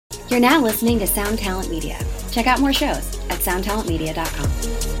You're now listening to Sound Talent Media. Check out more shows at soundtalentmedia.com.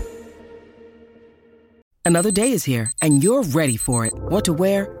 Another day is here, and you're ready for it. What to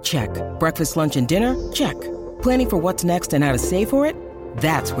wear? Check. Breakfast, lunch, and dinner? Check. Planning for what's next and how to save for it?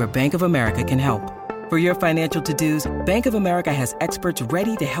 That's where Bank of America can help. For your financial to-dos, Bank of America has experts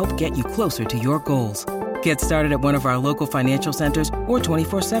ready to help get you closer to your goals. Get started at one of our local financial centers or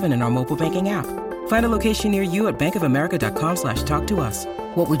 24/7 in our mobile banking app. Find a location near you at bankofamerica.com/talktous.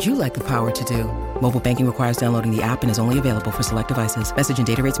 What would you like the power to do? Mobile banking requires downloading the app and is only available for select devices. Message and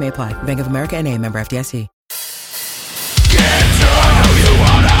data rates may apply. Bank of America N.A., member FDIC.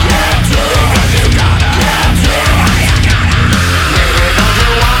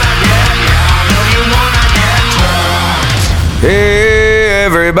 Hey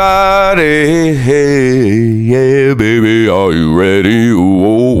everybody, hey, yeah baby, are you ready?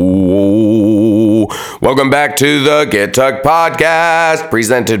 Whoa. Welcome back to the Get Tuck Podcast,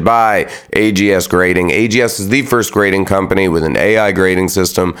 presented by AGS Grading. AGS is the first grading company with an AI grading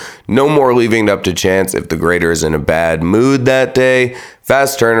system. No more leaving it up to chance if the grader is in a bad mood that day.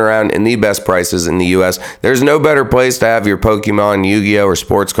 Fast turnaround and the best prices in the US. There's no better place to have your Pokemon, Yu-Gi-Oh, or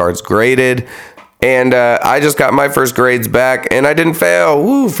sports cards graded. And I just got my first grades back, and I didn't fail.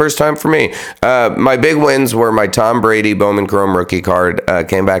 Woo, first time for me. My big wins were my Tom Brady Bowman Chrome rookie card.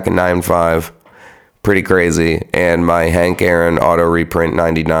 Came back in 9.5. Pretty crazy. And my Hank Aaron auto reprint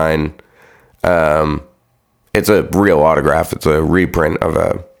 99. It's a real autograph. It's a reprint of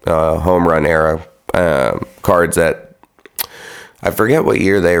a home run era cards that I forget what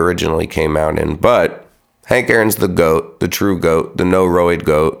year they originally came out in. But Hank Aaron's the GOAT, the true GOAT, the no-roid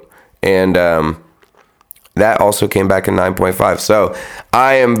GOAT. And that also came back in 9.5. So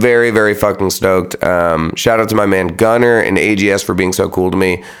I am very, very fucking stoked. Shout out to my man Gunner and AGS for being so cool to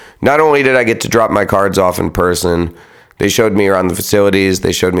me. Not only did I get to drop my cards off in person, they showed me around the facilities.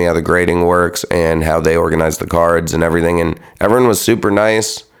 They showed me how the grading works and how they organize the cards and everything. And everyone was super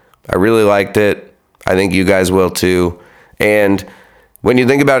nice. I really liked it. I think you guys will too. And when you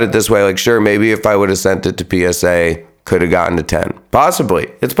think about it this way, like, sure, maybe if I would have sent it to PSA, could have gotten to 10.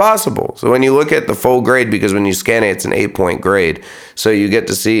 Possibly. It's possible. So when you look at the full grade, because when you scan it, it's an 8-point grade. So you get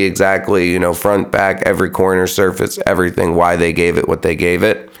to see exactly, front, back, every corner, surface, everything, why they gave it what they gave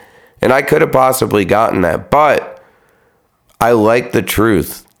it. And I could have possibly gotten that. But I like the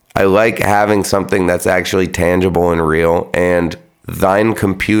truth. I like having something that's actually tangible and real. And thine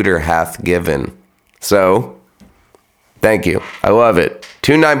computer hath given. So, thank you. I love it.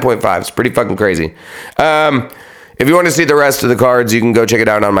 2 9.5s. Pretty fucking crazy. If you want to see the rest of the cards, you can go check it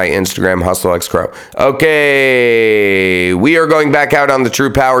out on my Instagram, HustleXCrow. Okay, we are going back out on the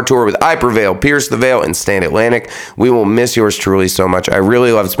True Power Tour with I Prevail, Pierce the Veil, and Stand Atlantic. We will miss yours truly so much. I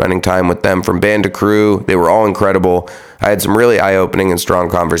really loved spending time with them from band to crew. They were all incredible. I had some really eye-opening and strong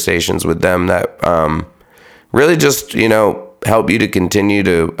conversations with them that really just, help you to continue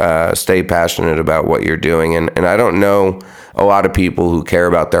to stay passionate about what you're doing. And I don't know a lot of people who care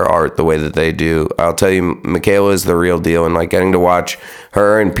about their art the way that they do. I'll tell you, Michaela is the real deal. And getting to watch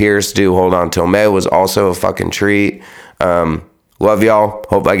her and Pierce do Hold On Till May was also a fucking treat. Love y'all.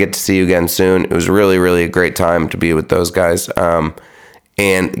 Hope I get to see you again soon. It was really, really a great time to be with those guys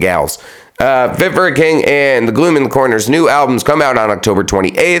and gals. Fit for a King and The Gloom in the Corner's new albums come out on October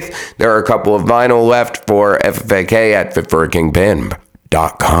 28th. There are a couple of vinyl left for FFAK at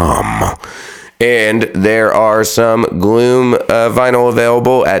fitforakingpen.com. And there are some Gloom vinyl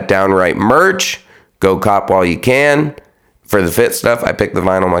available at Downright Merch. Go cop while you can. For the Fit stuff, I picked the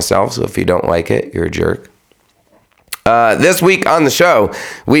vinyl myself, so if you don't like it, you're a jerk. This week on the show,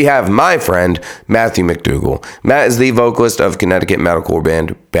 we have my friend, Matthew McDougall. Matt is the vocalist of Connecticut metalcore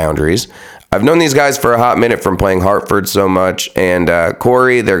band Boundaries. I've known these guys for a hot minute from playing Hartford so much, and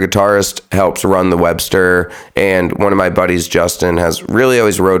Corey, their guitarist, helps run the Webster, and one of my buddies, Justin, has really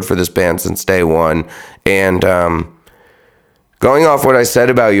always rode for this band since day one. And going off what I said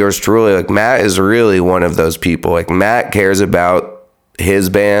about yours truly, Matt is really one of those people. Matt cares about his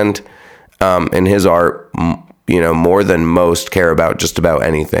band and his art, more than most care about just about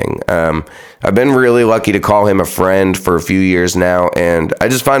anything. I've been really lucky to call him a friend for a few years now, and I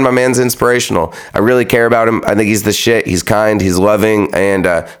just find my man's inspirational. I really care about him. I think he's the shit. He's kind, he's loving, and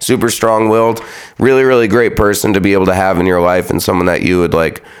super strong-willed. Really, really great person to be able to have in your life, and someone that you would I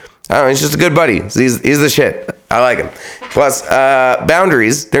don't know, he's just a good buddy. He's the shit. I like him. Plus,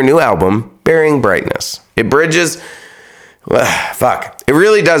 Boundaries, their new album, Burying Brightness. It bridges... It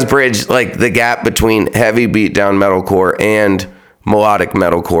really does bridge the gap between heavy beatdown metalcore and melodic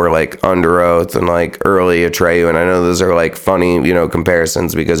metalcore, Under Oath and early Atreyu. And I know those are funny,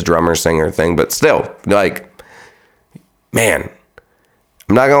 comparisons because drummer singer thing, but still, man,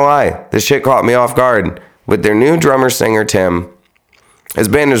 I'm not gonna lie, this shit caught me off guard. With their new drummer singer Tim, his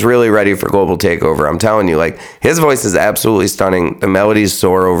band is really ready for global takeover. I'm telling you, like, his voice is absolutely stunning. The melodies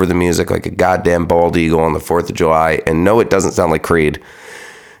soar over the music like a goddamn bald eagle on the 4th of July. And no, it doesn't sound like Creed.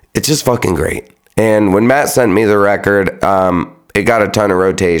 It's just fucking great. And when Matt sent me the record, it got a ton of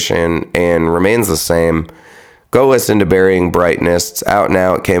rotation and remains the same. Go listen to Burying Brightness. It's out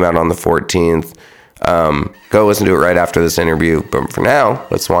now. It came out on the 14th. Go listen to it right after this interview. But for now,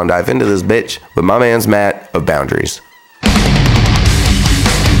 let's swan dive into this bitch with my man's Matt of Boundaries.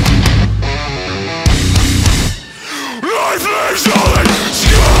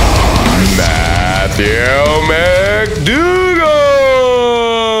 Matthew McDougal.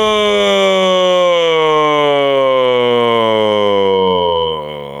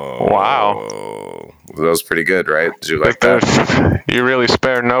 Wow. That was pretty good, right? Did you like that? You really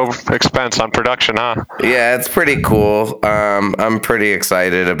spared no expense on production, huh? Yeah, it's pretty cool. I'm pretty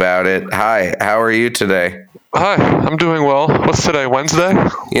excited about it. Hi, how are you today? Hi, I'm doing well. What's today, Wednesday?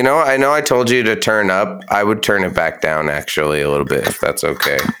 You know I told you to turn up. I would turn it back down, actually, a little bit, if that's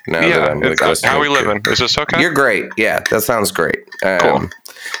okay. Now that I'm like, how are we living? Is this okay? You're great. Yeah, that sounds great. Cool.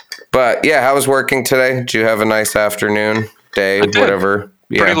 But yeah, how was working today? Did you have a nice afternoon, day, whatever?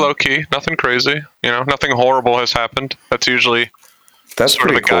 Yeah. Pretty low key, nothing crazy. Nothing horrible has happened. That's usually That's sort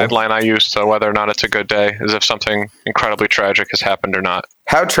of the pretty cool. guideline I use to whether or not it's a good day, is if something incredibly tragic has happened or not.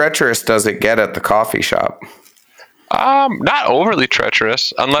 How treacherous does it get at the coffee shop? Not overly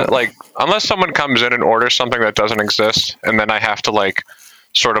treacherous, unless someone comes in and orders something that doesn't exist, and then I have to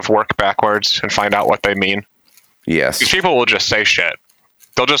sort of work backwards and find out what they mean. Yes. These people will just say shit.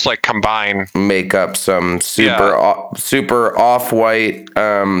 They'll just combine, make up some super off-white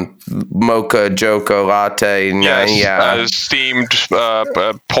mocha joco latte. Steamed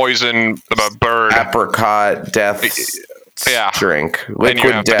poison bird apricot death drink. Liquid and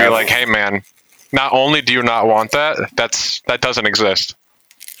you have death. to be like, hey man, not only do you not want that doesn't exist.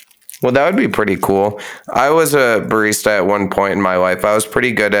 Well, that would be pretty cool. I was a barista at one point in my life. I was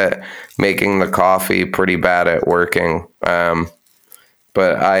pretty good at making the coffee, pretty bad at working.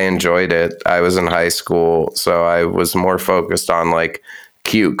 But I enjoyed it. I was in high school, so I was more focused on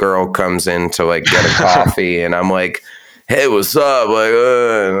cute girl comes in to get a coffee, and I'm like, hey, what's up?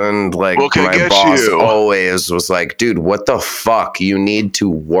 And my boss always was like, dude, what the fuck? You need to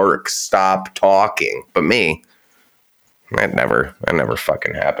work. Stop talking. But me, that never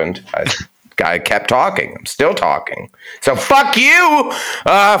fucking happened. I kept talking. I'm still talking. So fuck you,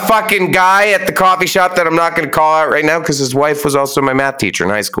 fucking guy at the coffee shop that I'm not going to call out right now because his wife was also my math teacher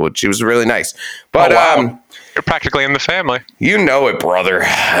in high school. She was really nice. But you're practically in the family. You know it, brother.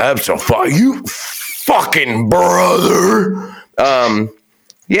 You fucking brother.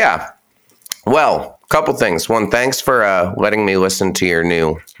 Yeah. Well, couple things. One, thanks for letting me listen to your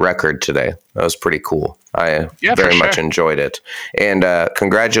new record today. That was pretty cool. I very much enjoyed it. And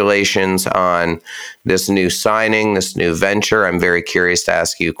congratulations on this new signing, this new venture. I'm very curious to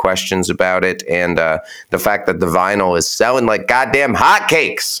ask you questions about it. And the fact that the vinyl is selling like goddamn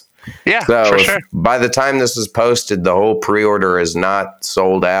hotcakes. Yeah, so for sure. By the time this is posted, the whole pre-order is not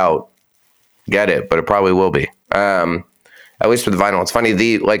sold out. Get it, but it probably will be. At least with the vinyl. It's funny,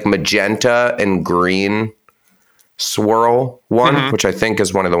 the magenta and green swirl one, which I think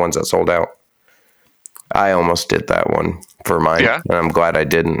is one of the ones that sold out. I almost did that one for mine. Yeah. And I'm glad I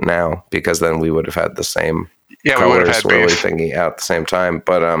didn't now, because then we would have had the same color swirly thingy out at the same time.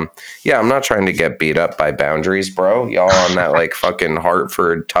 But I'm not trying to get beat up by Boundaries, bro. Y'all on that fucking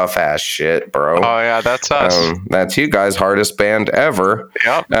Hartford tough ass shit, bro. Oh yeah, that's us. That's you guys, hardest band ever.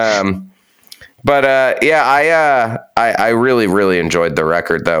 Yep. But I really, really enjoyed the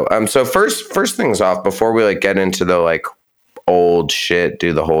record though. So first things off, before we get into the old shit,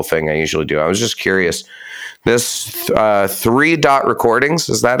 do the whole thing I usually do. I was just curious. This 3 Dot Recordings,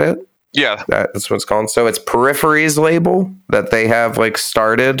 is that it? Yeah, that's what it's called. So it's Peripheries label that they have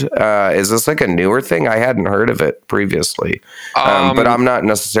started. Is this a newer thing? I hadn't heard of it previously, but I'm not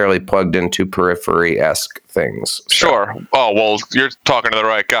necessarily plugged into Periphery-esque things. So. Sure. Oh well, you're talking to the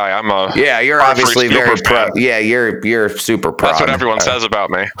right guy. I'm a You're obviously very proud. Yeah, you're super proud. That's what everyone says about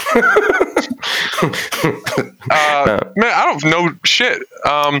me. Man, I don't know shit.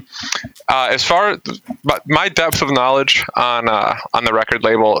 As far as my depth of knowledge on the record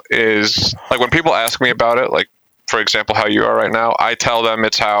label is when people ask me about it, for example, how you are right now, I tell them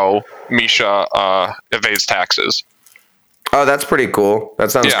it's how Misha evades taxes. Oh, that's pretty cool.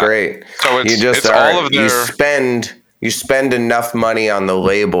 That sounds great. So it's all of their... You spend enough money on the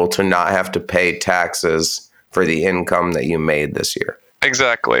label to not have to pay taxes for the income that you made this year.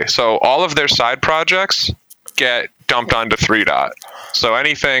 Exactly. So all of their side projects get dumped onto 3 Dot. So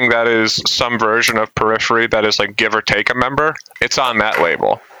anything that is some version of Periphery that is like give or take a member, it's on that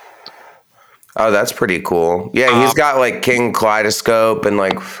label. Oh, that's pretty cool. Yeah, he's got like King Kaleidoscope and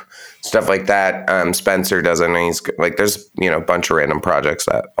like stuff like that. Spencer doesn't. And he's like, there's a bunch of random projects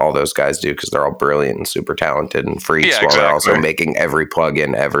that all those guys do because they're all brilliant and super talented and freaks, while they're also making every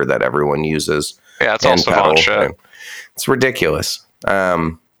plugin ever that everyone uses. Yeah, it's all Savant shit. It's ridiculous.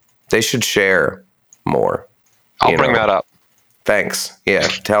 They should share more. I'll bring that up. Thanks. Yeah,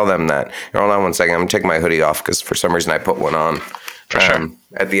 tell them that. Hold on one second. I'm going to take my hoodie off because for some reason I put one on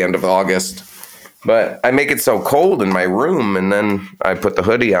at the end of August. But I make it so cold in my room, and then I put the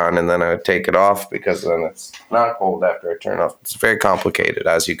hoodie on, and then I take it off because then it's not cold after I turn it off. It's very complicated,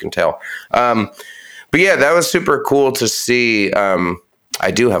 as you can tell. But yeah, that was super cool to see. I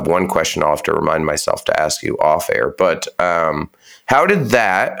do have one question I'll have to remind myself to ask you off air. But how did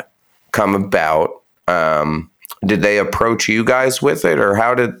that come about? Did they approach you guys with it, or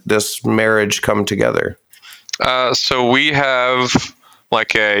how did this marriage come together? So we have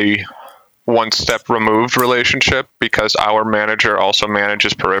like a one-step removed relationship because our manager also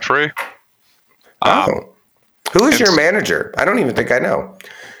manages Periphery. Who is your manager? I don't even think I know.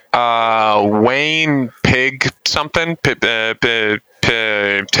 Wayne Pig something. I'm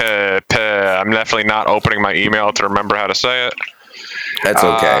definitely not opening my email to remember how to say it. That's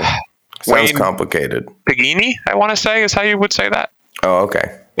okay. Sounds Wayne complicated. Pigini, I want to say, is how you would say that. Oh,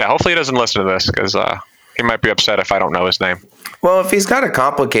 okay. Yeah, hopefully he doesn't listen to this because he might be upset if I don't know his name. Well, if he's got a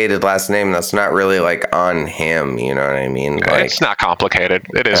complicated last name, that's not really like on him. You know what I mean? Like, it's not complicated.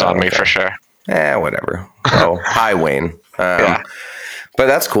 It is on me for sure. Whatever. Oh, hi, Wayne. Yeah. But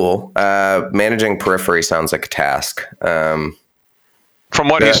that's cool. Managing Periphery sounds like a task. From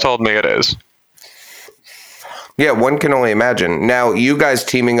what he's told me, it is. Yeah, one can only imagine. Now, you guys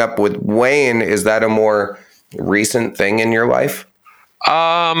teaming up with Wayne, is that a more recent thing in your life?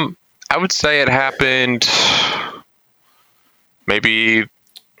 I would say it happened maybe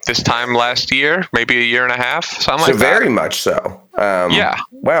this time last year, maybe a year and a half, something like that. So very much so. Yeah.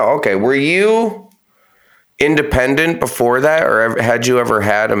 Wow, okay. Were you independent before that, or had you ever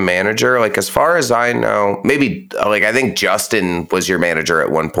had a manager? Like, as far as I know, maybe, like, I think Justin was your manager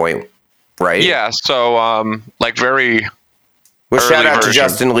at one point, right? Yeah, so, very well, shout out to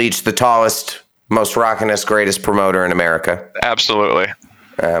Justin Leach, the tallest, most rockinest, greatest promoter in America. Absolutely.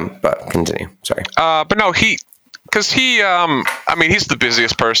 But continue. Sorry. But no, he's the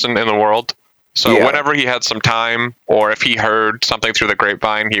busiest person in the world. So whenever he had some time, or if he heard something through the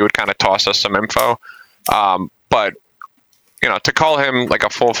grapevine, he would kind of toss us some info. But to call him like a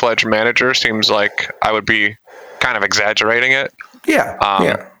full-fledged manager seems like I would be kind of exaggerating it. Yeah.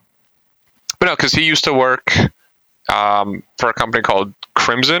 But no, because he used to work for a company called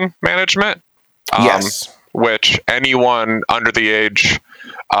Crimson Management. Yes. Which anyone under the age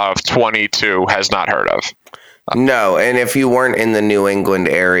of 22 has not heard of. No, and if you weren't in the New England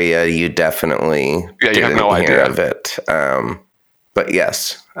area, you definitely you have no idea of it. But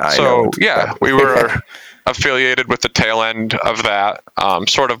yes, we were affiliated with the tail end of that,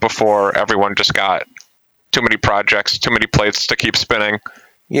 sort of before everyone just got too many projects, too many plates to keep spinning.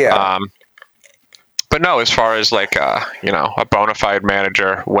 Yeah. But no, as far as like a bona fide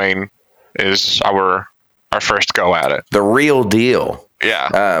manager, Wayne is our first go at it. The real deal.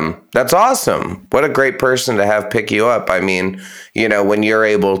 Yeah. That's awesome. What a great person to have pick you up. I mean, when you're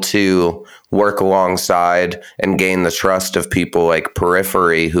able to work alongside and gain the trust of people like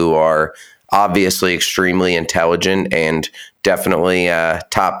Periphery, who are obviously extremely intelligent and definitely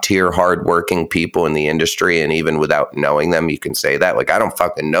top tier hardworking people in the industry. And even without knowing them, you can say that. Like, I don't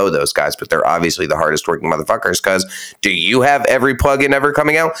fucking know those guys, but they're obviously the hardest working motherfuckers. Because do you have every plugin ever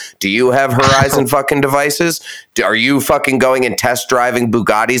coming out? Do you have Horizon fucking devices? Are you fucking going and test driving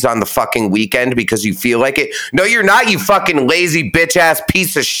Bugattis on the fucking weekend because you feel like it? No, you're not, you fucking lazy bitch ass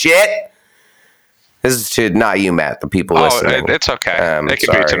piece of shit. This is to not you, Matt, the people listening. It's okay. They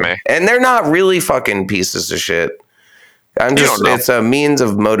can do it to me. And they're not really fucking pieces of shit. It's a means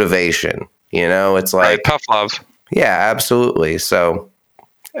of motivation. It's like tough love. Yeah, absolutely. So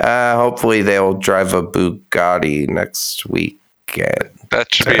hopefully they'll drive a Bugatti next weekend.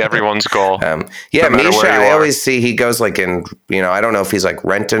 That should be everyone's goal. Misha, I always see he goes like in, I don't know if he's like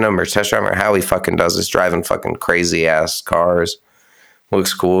renting them or test driving or how he fucking does this, driving fucking crazy ass cars.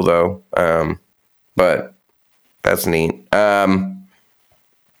 Looks cool though. But that's neat.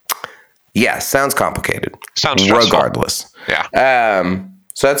 Sounds complicated. Sounds stressful. Regardless. Yeah.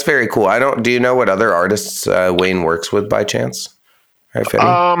 So that's very cool. Do you know what other artists Wayne works with by chance?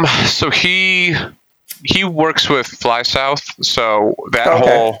 So he works with Fly South. So that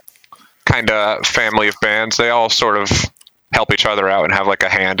whole kind of family of bands, they all sort of help each other out and have like a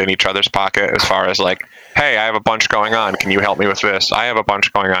hand in each other's pocket as far as like, hey, I have a bunch going on. Can you help me with this? I have a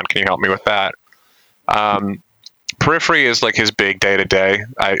bunch going on. Can you help me with that? Periphery is like his big day to day,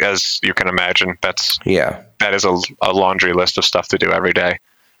 as you can imagine. That is a laundry list of stuff to do every day.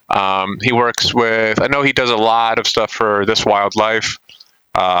 He works with, I know he does a lot of stuff for This Wild Life.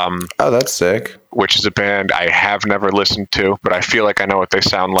 Oh, that's sick. Which is a band I have never listened to, but I feel like I know what they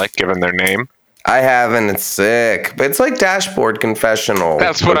sound like given their name. I haven't. It's sick, but it's like Dashboard Confessional.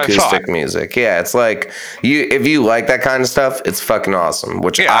 That's what acoustic music. Yeah, it's like if you like that kind of stuff, it's fucking awesome.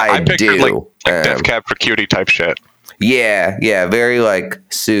 Which I do. Like Death Cab for Cutie type shit. Yeah, very like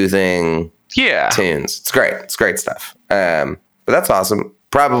soothing. Tunes. It's great. It's great stuff. But that's awesome.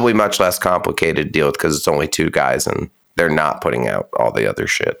 Probably much less complicated to deal with because it's only two guys and they're not putting out all the other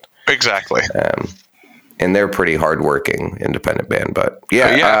shit. Exactly. And they're pretty hardworking independent band, but you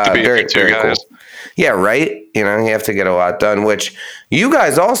have to be very guys. Cool. Yeah, right. You have to get a lot done, which you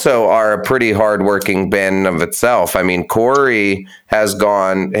guys also are a pretty hardworking band in of itself. I mean, Corey has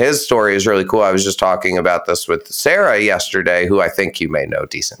gone, his story is really cool. I was just talking about this with Sarah yesterday, who I think you may know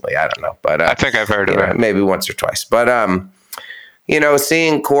decently. I don't know, but I think I've heard of it. Maybe once or twice, but,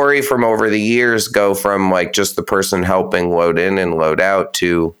 seeing Corey from over the years go from like just the person helping load in and load out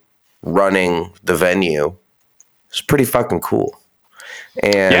to running the venue is pretty fucking cool.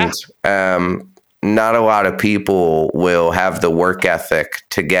 And not a lot of people will have the work ethic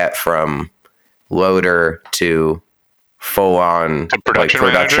to get from loader to full on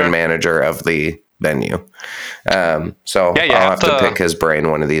production manager of the venue. So I'll have to pick his brain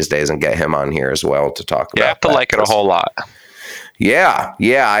one of these days and get him on here as well to talk about. You have to like it a whole lot. Yeah,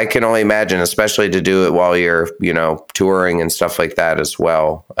 I can only imagine, especially to do it while you're, touring and stuff like that as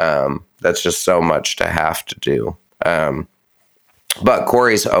well. That's just so much to have to do. But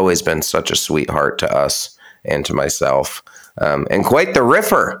Corey's always been such a sweetheart to us and to myself, and quite the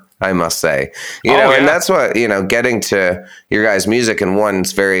riffer, I must say. And that's what, getting to your guys' music, and one,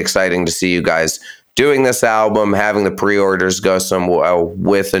 it's very exciting to see you guys doing this album, having the pre-orders go so well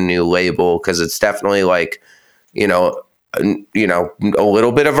with a new label, because it's definitely like, a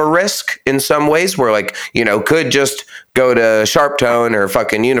little bit of a risk in some ways where like, could just go to Sharptone or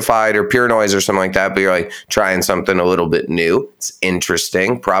fucking Unified or Pure Noise or something like that. But you're like trying something a little bit new. It's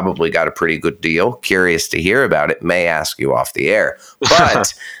interesting. Probably got a pretty good deal. Curious to hear about it. May ask you off the air,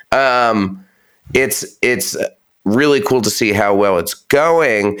 but it's really cool to see how well it's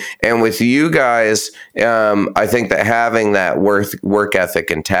going. And with you guys, I think that having that work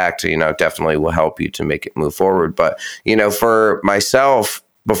ethic intact, definitely will help you to make it move forward. But, for myself,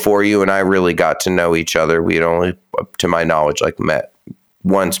 before you and I really got to know each other, we'd only, to my knowledge, like met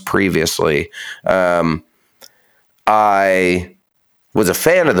once previously. I was a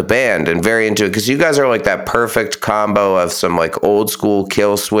fan of the band and very into it because you guys are like that perfect combo of some like old school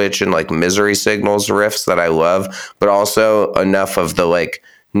Kill Switch and like Misery Signals riffs that I love, but also enough of the like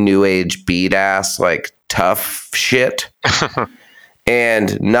new age beat ass, like tough shit.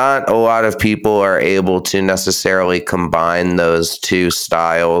 And not a lot of people are able to necessarily combine those two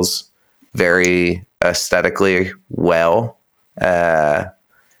styles very aesthetically well. And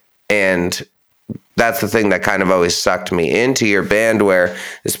that's the thing that kind of always sucked me into your band, where,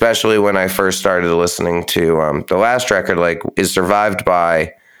 especially when I first started listening to the last record, like Is Survived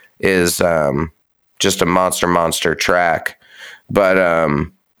By is just a monster track. But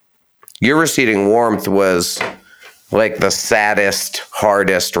Your Receding Warmth was like the saddest,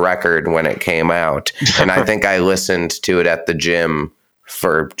 hardest record when it came out. And I think I listened to it at the gym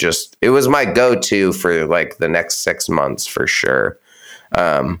for it was my go-to for like the next 6 months for sure.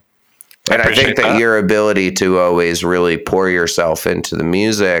 And I think that your ability to always really pour yourself into the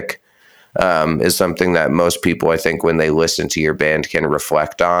music is something that most people, I think, when they listen to your band can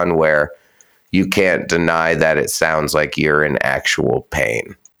reflect on, where you can't deny that it sounds like you're in actual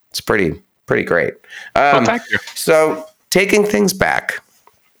pain. It's pretty great. Thank you. So taking things back,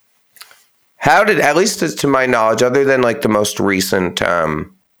 how did, at least to my knowledge, other than like the most recent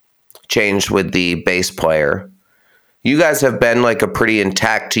change with the bass player, you guys have been like a pretty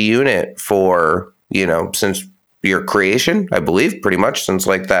intact unit for, since your creation, I believe, pretty much since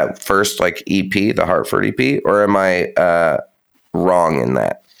like that first like EP, the Hartford EP, or am I wrong in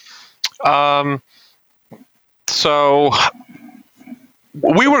that? So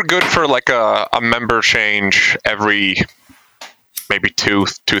we were good for like a member change every maybe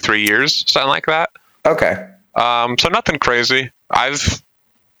 3 years, something like that. Okay. So nothing crazy. I've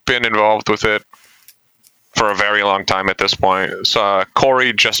been involved with it for a very long time at this point. So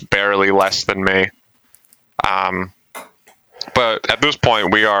Corey just barely less than me. But at this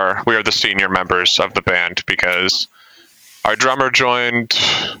point, we are the senior members of the band because our drummer joined.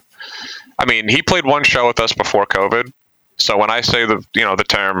 I mean, he played one show with us before COVID. So when I say the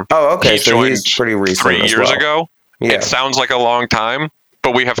term, okay, he so joined he's pretty recent. 3 years ago. Yeah. It sounds like a long time,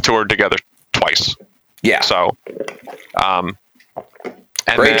 but we have toured together twice. Yeah. So, and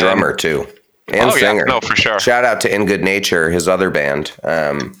great drummer too, and singer. Yeah, no, for sure. Shout out to In Good Nature, his other band,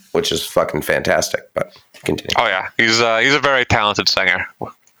 which is fucking fantastic. But continue. Oh yeah, he's a very talented singer.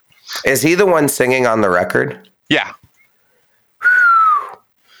 Is he the one singing on the record? Yeah,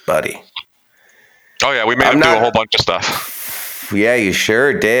 buddy. Oh yeah, we made him do a whole bunch of stuff. Yeah, you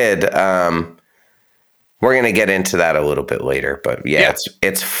sure did. We're gonna get into that a little bit later, but yeah.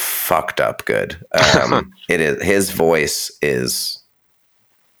 It's fucked up good. It is. His voice is.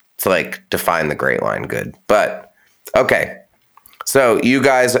 It's like define the great line good. But okay, so you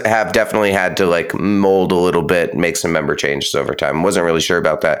guys have definitely had to like mold a little bit, make some member changes over time. Wasn't really sure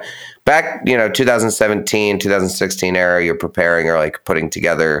about that. Back, 2017, 2016 era, you're preparing or like putting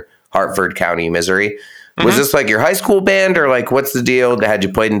together Hartford County Misery. Was this like your high school band, or like what's the deal? Had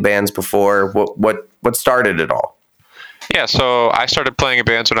you played in bands before? What started it all? Yeah, so I started playing in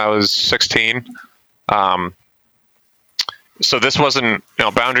bands when I was 16. So this wasn't,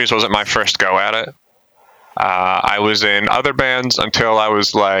 Boundaries wasn't my first go at it. I was in other bands until I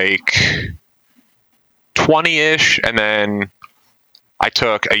was like 20-ish, and then I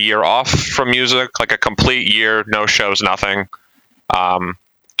took a year off from music, like a complete year, no shows, nothing.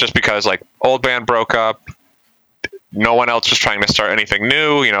 Just because like old band broke up, no one else was trying to start anything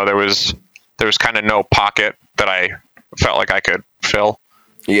new. There was kind of no pocket that I felt like I could fill.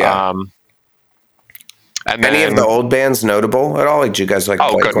 Yeah. And then, any of the old bands notable at all? Like, did you guys like?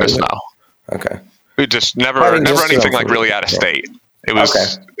 Oh goodness, no. Okay. We just never anything like really out of state. It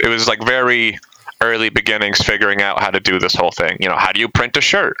was like very early beginnings, figuring out how to do this whole thing. How do you print a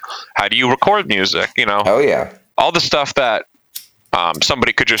shirt? How do you record music? Oh yeah. All the stuff that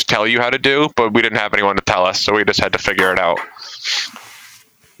somebody could just tell you how to do, but we didn't have anyone to tell us, so we just had to figure it out.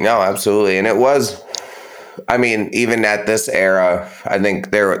 No, absolutely. And it was, even at this era, I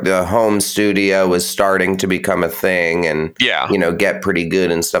think the home studio was starting to become a thing and, get pretty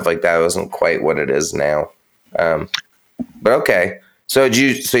good and stuff like that. It wasn't quite what it is now. But okay. So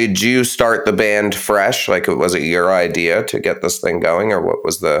did you start the band fresh? Like, was it your idea to get this thing going, or what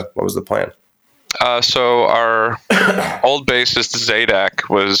was the plan? So our old bassist Zadek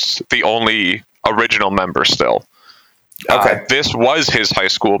was the only original member still. Okay. This was his high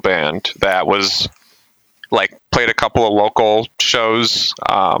school band that was like played a couple of local shows.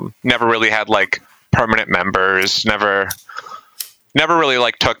 Never really had like permanent members. Never really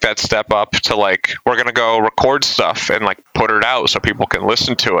like took that step up to like, we're gonna go record stuff and like put it out so people can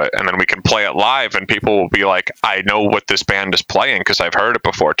listen to it, and then we can play it live and people will be like, I know what this band is playing because I've heard it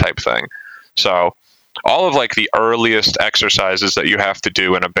before type thing. So all of like the earliest exercises that you have to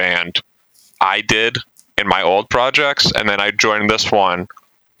do in a band, I did in my old projects, and then I joined this one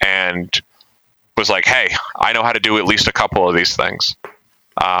and was like, hey, I know how to do at least a couple of these things.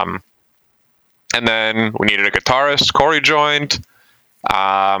 And then we needed a guitarist. Corey joined.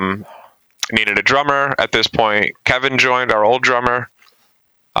 Needed a drummer at this point. Kevin joined, our old drummer.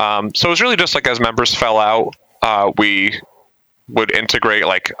 So it was really just like as members fell out, we would integrate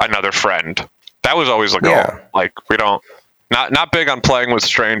like another friend. That was always the goal. Yeah. Like we don't, not big on playing with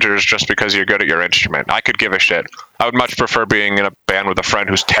strangers just because you're good at your instrument. I could give a shit. I would much prefer being in a band with a friend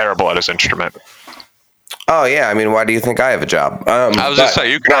who's terrible at his instrument. Oh yeah, why do you think I have a job? I was just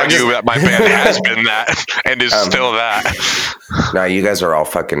saying, you can argue that my band has been that and is still that. No, you guys are all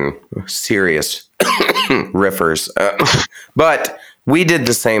fucking serious riffers. But we did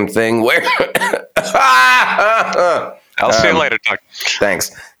the same thing where... I'll see you later, Doug.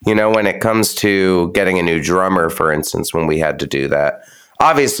 Thanks. When it comes to getting a new drummer, for instance, when we had to do that,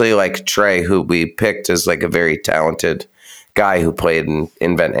 obviously like Trey, who we picked as like a very talented guy who played in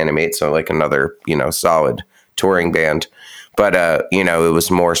Invent Animate, so like another, solid touring band. But, it was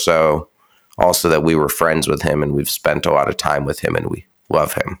more so also that we were friends with him and we've spent a lot of time with him and we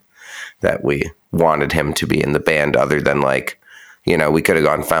love him, that we wanted him to be in the band other than like, we could have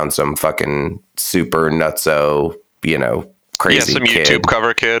gone found some fucking super nutso, crazy some kid. YouTube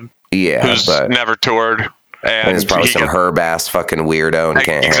cover kid. Yeah. Who's never toured. And it's probably some herb ass fucking weirdo and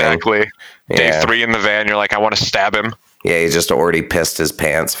can't exactly. hang. Day 3 in the van, you're like, I want to stab him. Yeah, he just already pissed his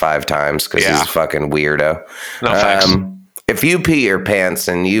pants 5 times because he's a fucking weirdo. No thanks. If you pee your pants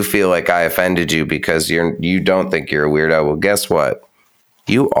and you feel like I offended you because you don't think you're a weirdo, well, guess what?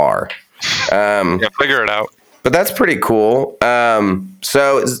 You are. Yeah, figure it out. But that's pretty cool.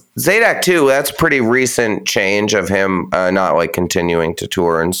 So Zadak too, that's a pretty recent change of him not like continuing to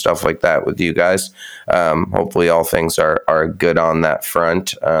tour and stuff like that with you guys. Hopefully all things are good on that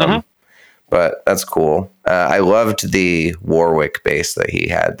front. But that's cool. I loved the Warwick bass that he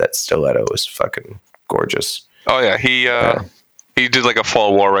had. That stiletto was fucking gorgeous. Oh yeah, he did like a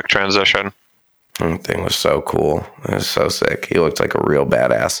full Warwick transition. That thing was so cool. It was so sick. He looked like a real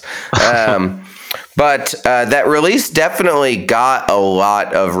badass. But that release definitely got a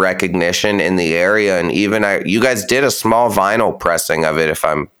lot of recognition in the area, and even you guys did a small vinyl pressing of it, if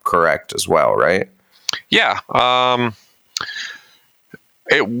I'm correct, as well, right? Yeah.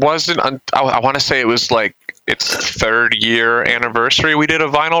 It wasn't. I want to say it was like its 3rd year anniversary. We did a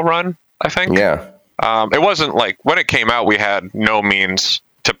vinyl run, I think. Yeah. It wasn't like when it came out, we had no means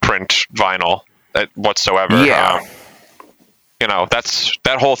to print vinyl whatsoever. Yeah.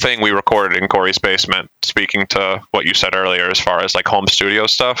 That whole thing we recorded in Corey's basement, speaking to what you said earlier as far as like home studio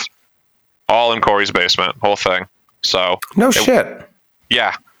stuff, all in Corey's basement, whole thing. So shit.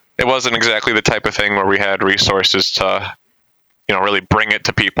 Yeah. It wasn't exactly the type of thing where we had resources to, really bring it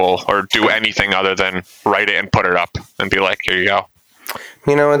to people or do anything other than write it and put it up and be like, here you go.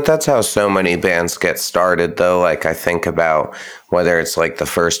 You know what? That's how so many bands get started, though. Like, I think about whether it's like the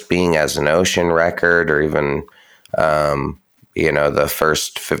first Being as an Ocean record or even, the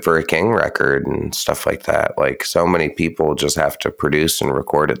first Fit for a King record and stuff like that. Like, so many people just have to produce and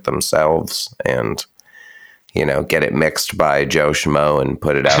record it themselves and, get it mixed by Joe Schmo and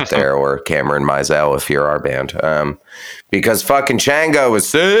put it out there, or Cameron Mizell if you're our band. Because fucking Chango was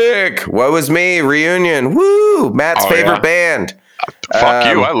sick. What Was Me? Reunion. Woo! Matt's favorite band.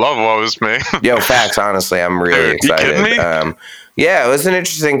 Fuck you. I love What Was Me. Yo, facts. Honestly, I'm really excited. You kidding me? Yeah, it was an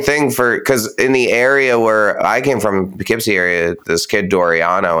interesting thing because in the area where I came from, the Poughkeepsie area, this kid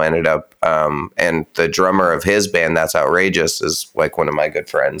Doriano ended up, and the drummer of his band, That's Outrageous, is like one of my good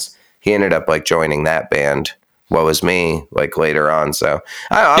friends. He ended up like joining that band, What Was Me, like later on. So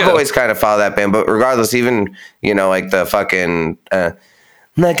I've always kind of followed that band, but regardless, even, like the fucking,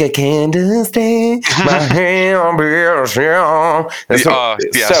 like a candle stand, my hand will show. That's so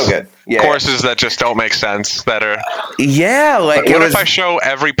good. Yeah. Courses that just don't make sense. That are like what if I show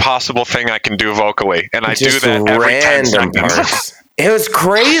every possible thing I can do vocally, and I do that every 10 seconds? It was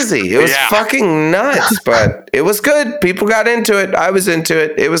crazy. It was fucking nuts, but it was good. People got into it. I was into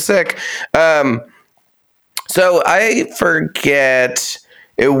it. It was sick. So I forget.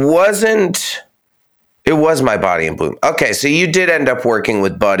 It was My Body in Bloom. Okay, so you did end up working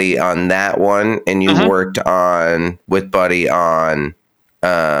with Buddy on that one, and you worked with Buddy on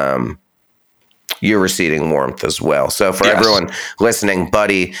Your Receding Warmth as well. So for everyone listening,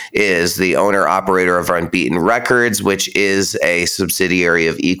 Buddy is the owner-operator of Unbeaten Records, which is a subsidiary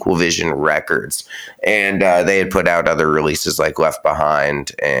of Equal Vision Records. And they had put out other releases like Left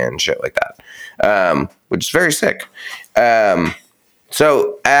Behind and shit like that, which is very sick.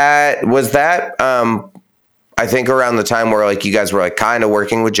 So was that, I think around the time where like you guys were like kind of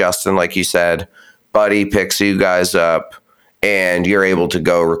working with Justin, like you said, Buddy picks you guys up and you're able to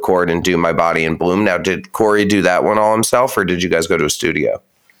go record and do My Body in Bloom. Now, did Corey do that one all himself, or did you guys go to a studio?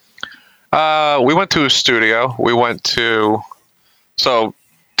 We went to a studio. So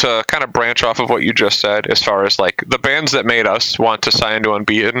to kind of branch off of what you just said, as far as like the bands that made us want to sign to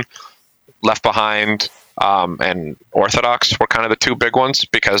Unbeaten, Left Behind, and Orthodox were kind of the two big ones,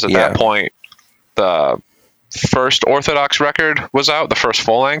 because at that point, the first Orthodox record was out, the first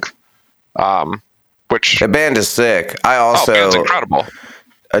full length, which the band is sick. Band's incredible.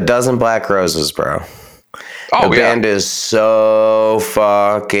 A Dozen Black Roses, bro. The band is so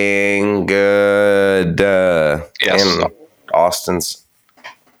fucking good. Yes. And Austin's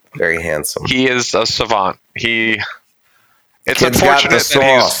very handsome. He is a savant. It's Kid's unfortunate got the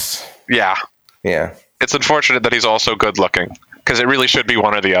sauce. Yeah. It's unfortunate that he's also good looking, because it really should be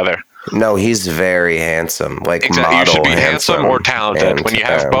one or the other. No, he's very handsome. Like exactly. Model you should be handsome or talented. When you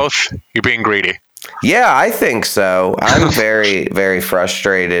have both, you're being greedy. Yeah, I think so. I'm very, very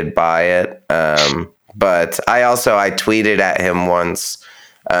frustrated by it. But I tweeted at him once.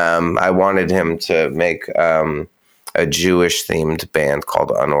 I wanted him to make a Jewish themed band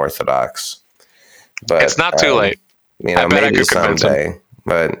called Unorthodox. But it's not too late. Maybe someday.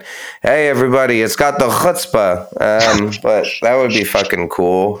 But hey, everybody, it's got the chutzpah. But that would be fucking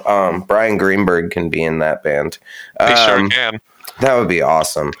cool. Brian Greenberg can be in that band. He sure can. That would be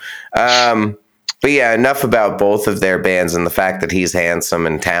awesome. But yeah, enough about both of their bands and the fact that he's handsome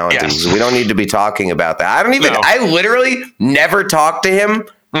and talented. Yes. We don't need to be talking about that. I literally never talked to him,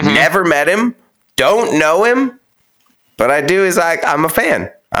 never met him, don't know him. But I do is I'm a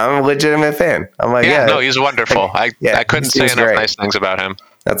fan. I'm a legitimate fan. I'm like, no, he's wonderful. I couldn't say enough nice things about him.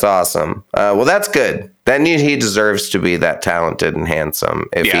 That's awesome. Well, that's good. Then he deserves to be that talented and handsome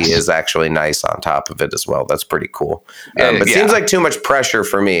if he is actually nice on top of it as well. That's pretty cool. But it seems like too much pressure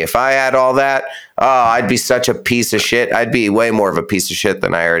for me. If I had all that, I'd be such a piece of shit. I'd be way more of a piece of shit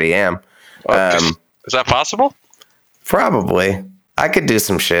than I already am. Is that possible? Probably. I could do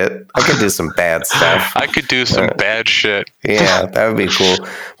some shit. I could do some bad stuff. I could do some bad shit. Yeah, that would be cool.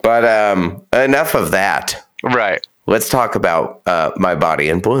 But enough of that. Right. Let's talk about My Body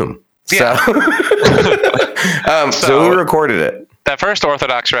in Bloom. Yeah. So who recorded it? That first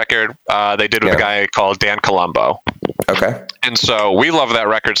Orthodox record they did with a guy called Dan Colombo. Okay. And so we love that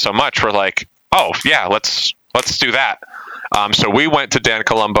record so much. We're like, oh yeah, let's do that. So we went to Dan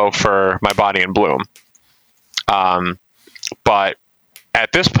Colombo for My Body in Bloom. But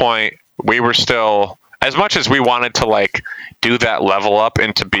at this point, we were still, as much as we wanted to like do that level up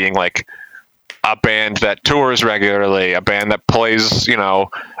into being like a band that tours regularly, a band that plays,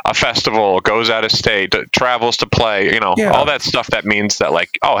 a festival, goes out of state, travels to play, all that stuff that means that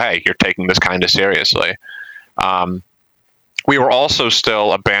like, oh, hey, you're taking this kind of seriously. We were also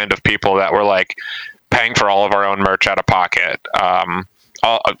still a band of people that were like paying for all of our own merch out of pocket.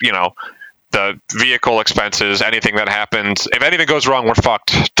 The vehicle expenses, anything that happens, if anything goes wrong, we're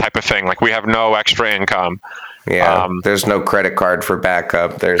fucked type of thing. Like we have no extra income. Yeah. There's no credit card for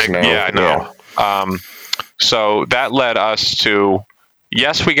backup. There's no. Yeah, I know. Yeah. So that led us to,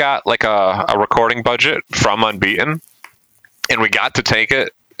 yes, we got like a recording budget from Unbeaten, and we got to take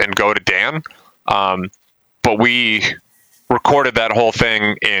it and go to Dan. But we recorded that whole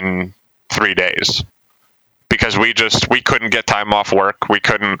thing in 3 days. Because we couldn't get time off work. We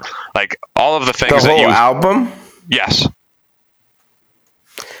couldn't, like, all of the things. The whole album? Yes.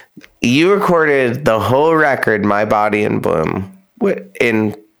 You recorded the whole record, My Body in Bloom,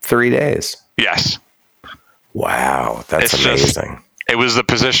 in 3 days. Yes. Wow, that's amazing. It was the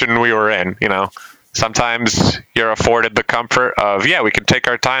position we were in, Sometimes you're afforded the comfort of, we can take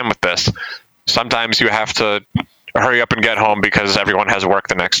our time with this. Sometimes you have to hurry up and get home because everyone has work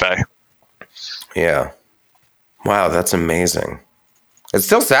the next day. Yeah. Wow, that's amazing. It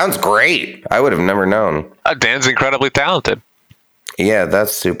still sounds great. I would have never known. Dan's incredibly talented. Yeah,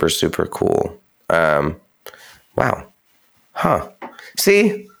 that's super, super cool. Wow. Huh.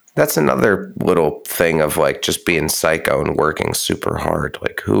 See, that's another little thing of like just being psycho and working super hard.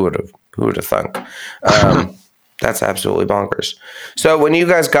 Like who would have thunk? That's absolutely bonkers. So when you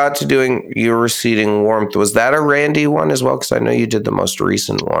guys got to doing Your Receding Warmth, was that a Randy one as well? Because I know you did the most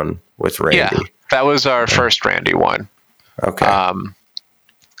recent one with Randy. Yeah, that was our first Randy one. Okay.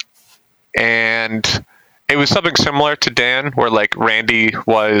 And it was something similar to Dan, where like Randy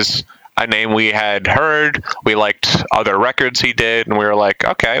was a name we had heard. We liked other records he did, and we were like,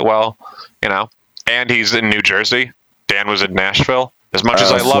 okay, well, and he's in New Jersey. Dan was in Nashville. As much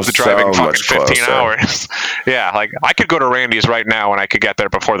as I love the driving fucking 15 hours. Yeah, like I could go to Randy's right now and I could get there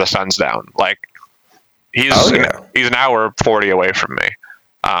before the sun's down. Like he's an hour 40 away from me.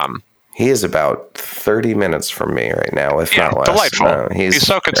 He is about 30 minutes from me right now, if not less. Delightful. He's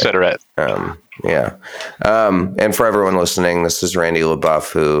so considerate. Yeah. And for everyone listening, this is Randy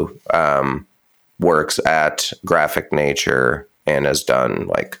LaBeouf, who works at Graphic Nature and has done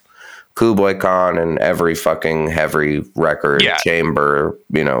like Kublai Khan and every fucking heavy record, Chamber,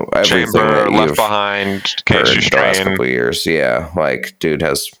 everything Chamber, that Left Behind, Cage the last couple of years. Yeah, like dude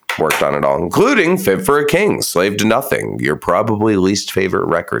has worked on it all, including Fit for a King, Slave to Nothing, your probably least favorite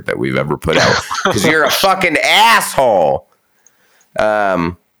record that we've ever put out because you're a fucking asshole.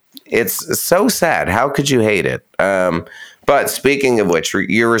 It's so sad. How could you hate it? But speaking of which,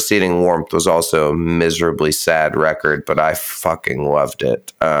 Your Receding Warmth was also a miserably sad record, but I fucking loved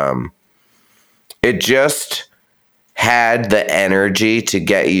it. It just had the energy to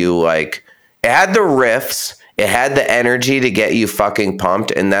get you like, it had the riffs, it had the energy to get you fucking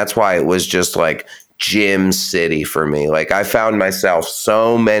pumped. And that's why it was just like gym city for me. Like I found myself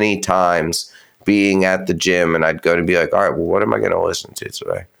so many times being at the gym and I'd go to be like, all right, well, what am I going to listen to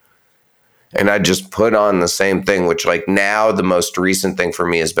today? And I just put on the same thing, which like now the most recent thing for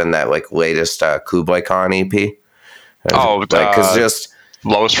me has been that like latest Kublai Khan EP. Because just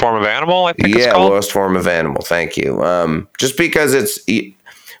Lowest Form of Animal, I think it's called. Lowest Form of Animal. Thank you. Just because it's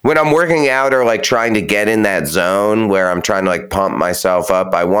when I'm working out or like trying to get in that zone where I'm trying to like pump myself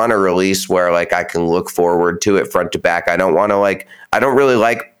up, I want a release where like I can look forward to it front to back. I don't really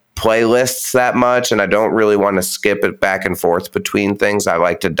like playlists that much, and I don't really want to skip it back and forth between things. I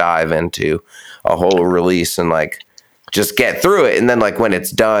like to dive into a whole release and like just get through it, and then like when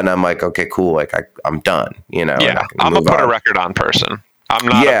it's done, I'm like, okay, cool, like I'm done, Yeah, I'm a put a record on person. I'm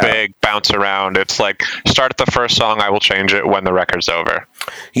not a big bounce around. It's like, start at the first song, I will change it when the record's over.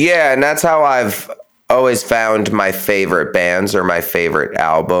 Yeah, and that's how I've always found my favorite bands or my favorite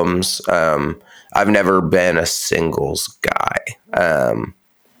albums. I've never been a singles guy,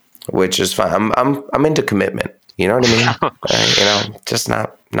 which is fine. I'm into commitment. You know what I mean? Just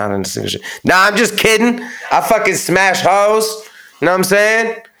not into singles. Nah, I'm just kidding. I fucking smash hoes. You know what I'm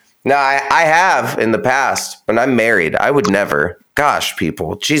saying? No, I have in the past. When I'm married, I would never. Gosh,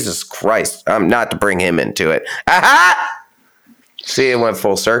 people. Jesus Christ. Not to bring him into it. Aha! See, it went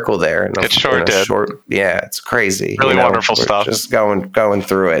full circle there. It sure did. Yeah, it's crazy. Really wonderful stuff. Just going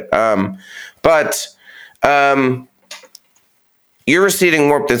through it. But your Receding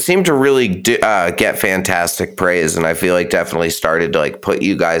Warp that seemed to really get fantastic praise, and I feel like definitely started to like put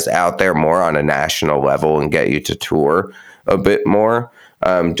you guys out there more on a national level and get you to tour a bit more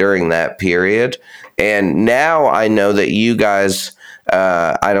during that period. And now I know that you guys,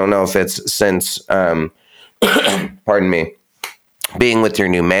 I don't know if it's since, pardon me, being with your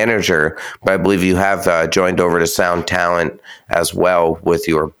new manager, but I believe you have joined over to Sound Talent as well with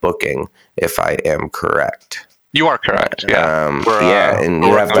your booking, if I am correct. You are correct. Yeah. And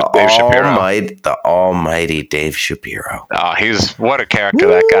you have the almighty Dave Shapiro. Oh, what a character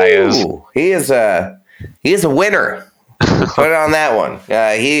that guy is. He is a winner. Put it on that one.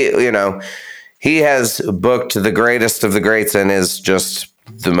 He has booked the greatest of the greats and is just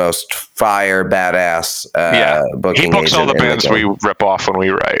the most fire badass booking agent. He books all the bands we rip off when we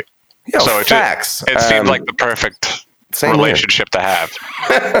write. So facts. It seems like the perfect relationship to have.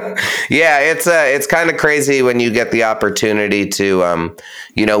 Yeah, it's kind of crazy when you get the opportunity to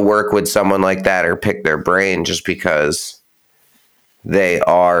work with someone like that or pick their brain, just because they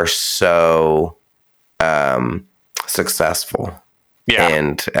are so successful. Yeah.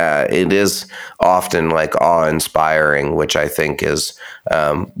 And it is often like awe-inspiring, which I think is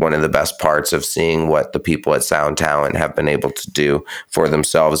one of the best parts of seeing what the people at Sound Talent have been able to do for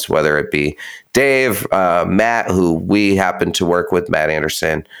themselves, whether it be Dave, Matt, who we happen to work with, Matt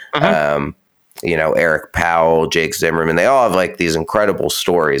Anderson, Eric Powell, Jake Zimmerman. They all have like these incredible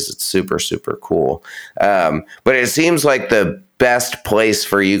stories. It's super, super cool. But it seems like the best place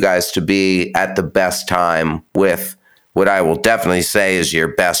for you guys to be at the best time with what I will definitely say is your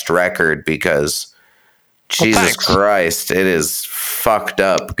best record, because Jesus Christ, it is fucked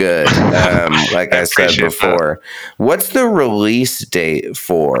up good. Like I said before. What's the release date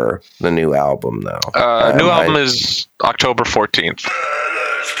for the new album, though? New album is October 14th.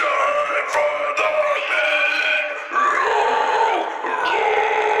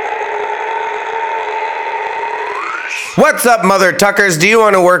 What's up, Mother Tuckers? Do you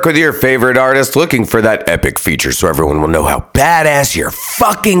want to work with your favorite artist, looking for that epic feature so everyone will know how badass your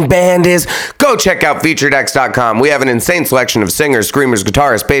fucking band is? Go check out FeaturedX.com. We have an insane selection of singers, screamers,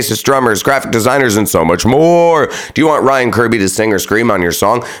 guitarists, bassists, drummers, graphic designers, and so much more. Do you want Ryan Kirby to sing or scream on your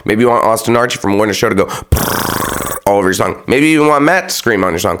song? Maybe you want Austin Archie from Winter Show to go all over your song. Maybe you want Matt to scream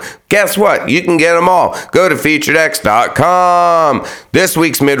on your song. Guess what? You can get them all. Go to FeaturedX.com. This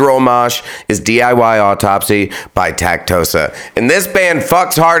week's mid-roll mosh is DIY Autopsy by Tactosa. And this band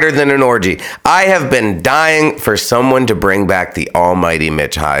fucks harder than an orgy. I have been dying for someone to bring back the almighty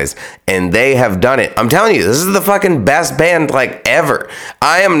Mitch Highs, and they have done it. I'm telling you, this is the fucking best band like ever.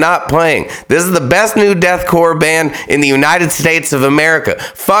 I am not playing. This is the best new deathcore band in the United States of America.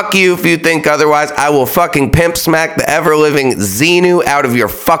 Fuck you if you think otherwise. I will fucking pimp smack the ever-living Xenu out of your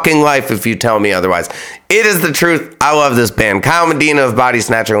fucking life if you tell me otherwise. It is the truth. I love this band. Kyle Medina of Body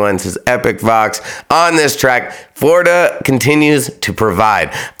Snatcher lends his epic vox on this track. Florida continues to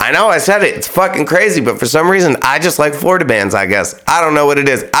provide. I know I said it. It's fucking crazy, but for some reason, I just like Florida bands, I guess. I don't know what it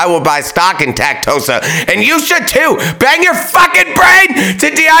is. I will buy stock in Tactosa, and you should too. Bang your fucking brain to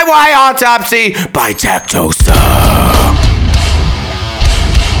DIY Autopsy by Tactosa.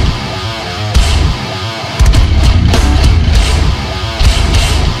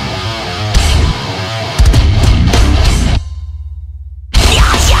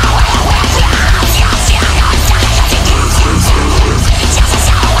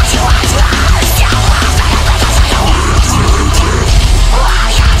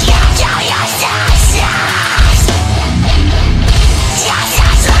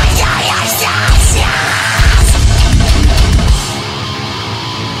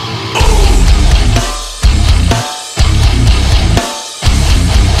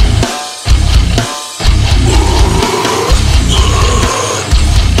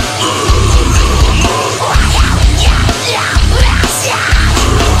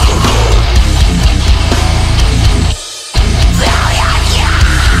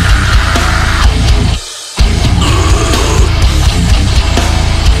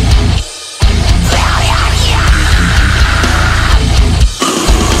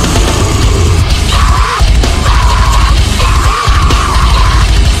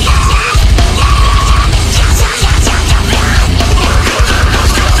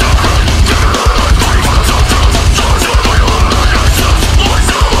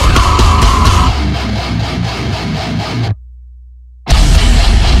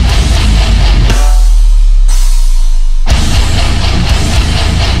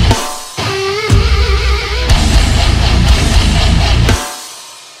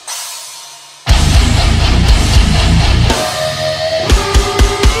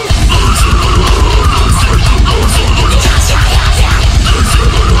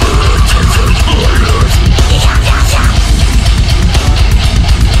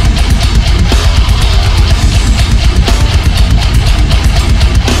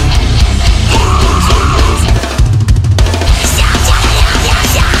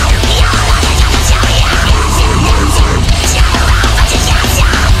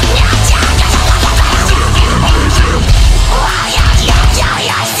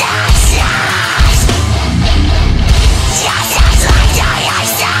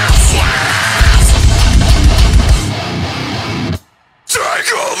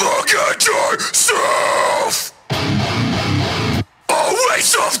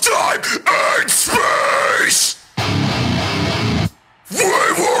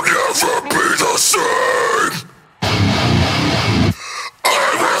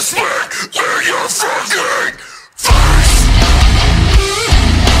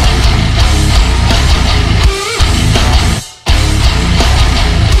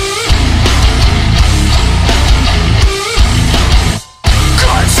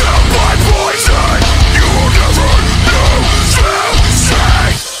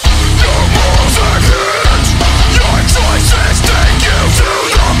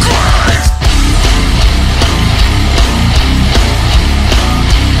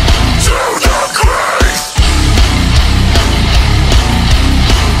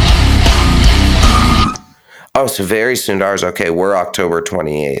 Oh, so very soon to ours. Okay, we're October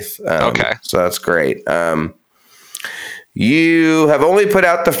 28th. Okay. So that's great. You have only put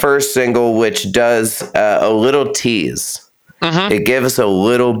out the first single, which does a little tease. Mm-hmm. It gives a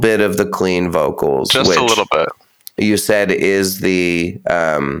little bit of the clean vocals. Just a little bit. You said is the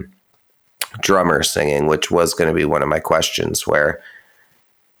drummer singing, which was going to be one of my questions, where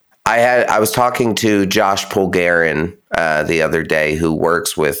I was talking to Josh Polgarin the other day, who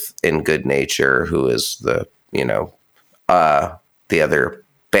works with In Good Nature, who is the other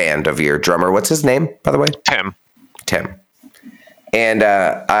band of your drummer. What's his name, by the way? Tim.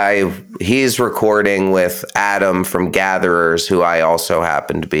 And he's recording with Adam from Gatherers, who I also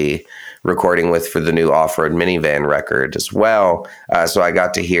happen to be recording with for the new Off-Road Minivan record as well. So I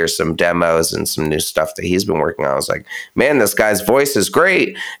got to hear some demos and some new stuff that he's been working on. I was like, man, this guy's voice is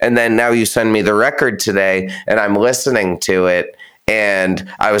great. And then now you send me the record today and I'm listening to it. And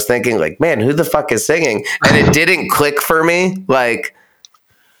I was thinking like, man, who the fuck is singing? And it didn't click for me. Like,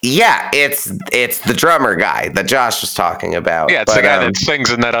 yeah, it's the drummer guy that Josh was talking about. Yeah, it's the guy that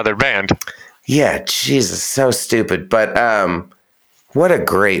sings in that other band. Yeah, Jesus, so stupid. But what a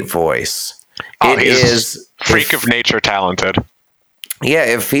great voice. Oh, it is freak of nature talented. Yeah,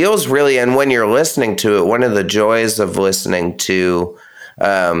 it feels really, and when you're listening to it, one of the joys of listening to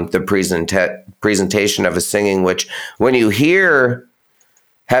the presentation of his singing, which when you hear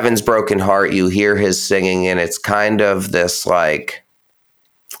Heaven's Broken Heart, you hear his singing, and it's kind of this like,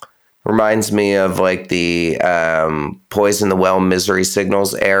 reminds me of like the Poison the Well, Misery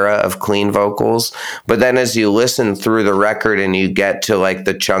Signals era of clean vocals. But then as you listen through the record and you get to like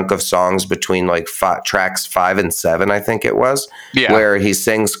the chunk of songs between like tracks 5 and 7, I think it was, where he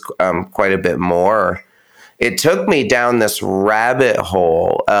sings quite a bit more, it took me down this rabbit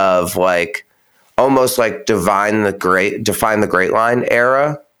hole of like almost like Define the Great Line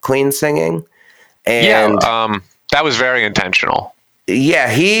era clean singing. And that was very intentional.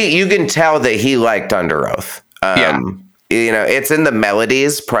 Yeah, you can tell that he liked Under Oath. It's in the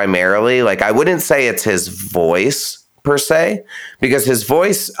melodies primarily. Like, I wouldn't say it's his voice per se, because his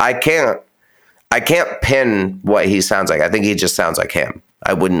voice, I can't pin what he sounds like. I think he just sounds like him.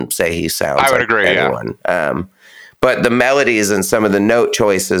 I wouldn't say he sounds I would like agree, anyone. Yeah. But the melodies and some of the note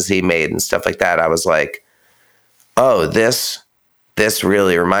choices he made and stuff like that, I was like, oh, this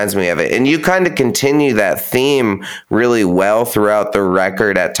really reminds me of it. And you kind of continue that theme really well throughout the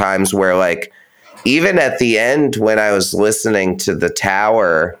record at times where, like, even at the end when I was listening to The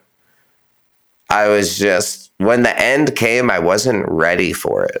Tower, I was just, when the end came, I wasn't ready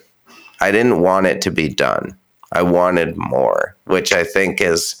for it. I didn't want it to be done. I wanted more, which I think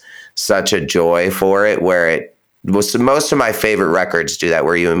is such a joy for it, where it was, most of my favorite records do that,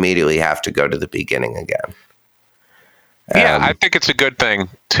 where you immediately have to go to the beginning again. Yeah, I think it's a good thing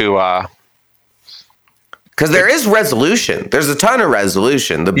to... Because there is resolution. There's a ton of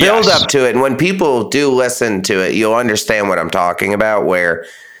resolution. The build up to it, and when people do listen to it, you'll understand what I'm talking about, where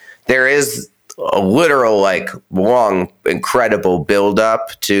there is a literal, like, long, incredible build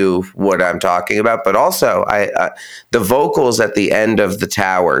up to what I'm talking about. But also, the vocals at the end of The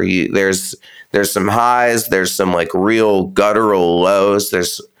Tower, there's some highs, there's some, like, real guttural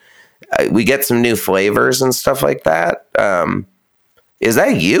lows, we get some new flavors and stuff like that. Is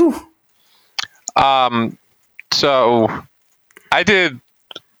that you? So I did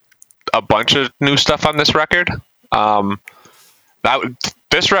a bunch of new stuff on this record.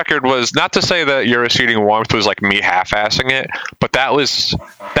 This record was, not to say that Your Receding Warmth was like me half-assing it, but that was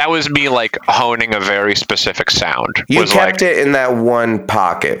me like honing a very specific sound. You kept it in that one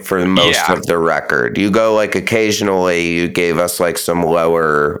pocket for most of the record. You go like occasionally, you gave us like some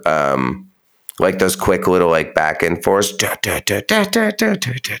lower, like those quick little like back and forth, stuff like that.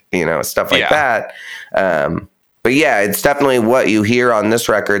 But yeah, it's definitely what you hear on this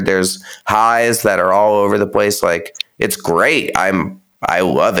record. There's highs that are all over the place. Like, it's great. I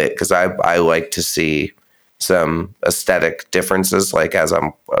love it because I like to see some aesthetic differences, like as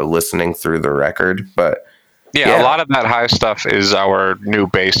I'm listening through the record. But yeah, a lot of that high stuff is our new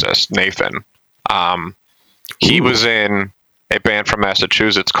bassist, Nathan. He was in a band from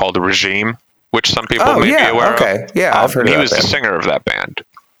Massachusetts called Regime, which some people may be aware of. Yeah, I've heard of that. He was the singer of that band.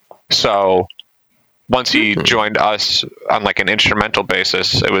 So once he joined us on like an instrumental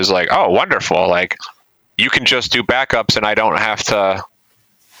basis, it was like, oh, wonderful. Like, you can just do backups and I don't have to,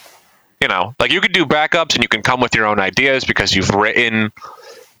 like, you could do backups and you can come with your own ideas because you've written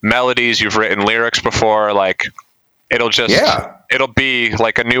melodies, you've written lyrics before. Like, it'll be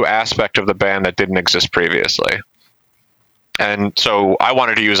like a new aspect of the band that didn't exist previously. And so I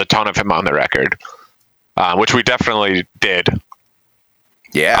wanted to use a ton of him on the record, which we definitely did.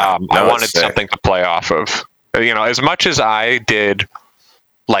 Yeah. I wanted something to play off of. You know, as much as I did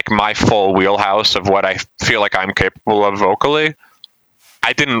like my full wheelhouse of what I feel like I'm capable of vocally,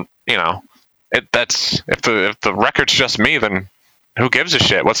 I didn't, you know, that's if the record's just me, then who gives a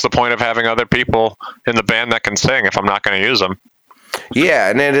shit? What's the point of having other people in the band that can sing if I'm not going to use them? Yeah,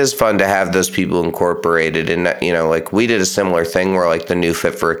 and it is fun to have those people incorporated. And, you know, like we did a similar thing where like the new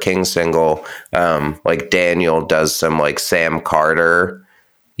Fit for a King single, like Daniel does some like Sam Carter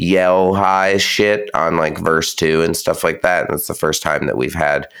yell high shit on like verse 2 and stuff like that. And it's the first time that we've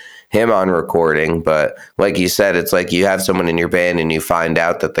had him on recording. But like you said, it's like you have someone in your band and you find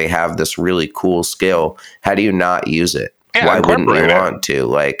out that they have this really cool skill. How do you not use it? Yeah, why wouldn't you want to?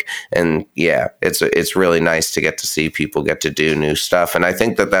 Like, and yeah, it's really nice to get to see people get to do new stuff. And I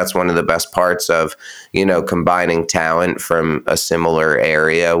think that that's one of the best parts of, you know, combining talent from a similar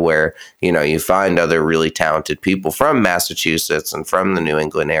area where, you know, you find other really talented people from Massachusetts and from the New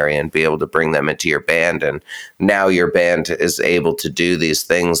England area and be able to bring them into your band. And now your band is able to do these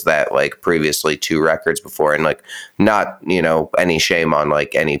things that like previously 2 records before, and like not, you know, any shame on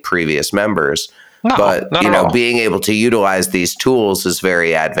like any previous members. No, but, you know, all. being able to utilize these tools is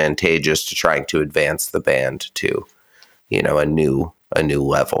very advantageous to trying to advance the band to, you know, a new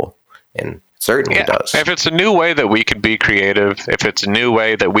level. And it certainly does. If it's a new way that we can be creative, if it's a new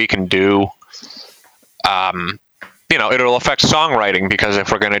way that we can do, you know, it'll affect songwriting, because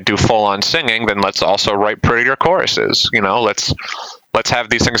if we're going to do full on singing, then let's also write prettier choruses. You know, let's have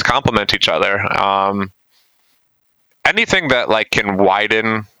these things complement each other. Anything that like can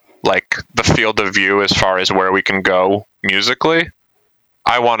widen like the field of view as far as where we can go musically,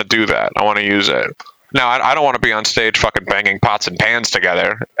 I want to do that. I want to use it. Now, I don't want to be on stage fucking banging pots and pans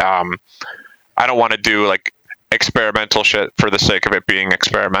together. I don't want to do like experimental shit for the sake of it being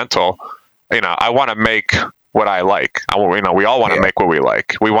experimental. You know, I want to make what I like. You know, we all want to make what we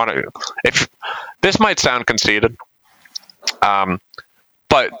like. We want to. If this might sound conceited,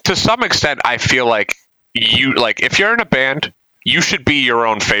 but to some extent, I feel like if you're in a band, you should be your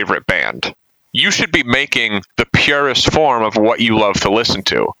own favorite band. You should be making the purest form of what you love to listen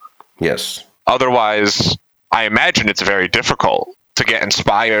to. Yes. Otherwise, I imagine it's very difficult to get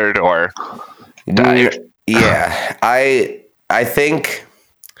inspired or. Yeah, I think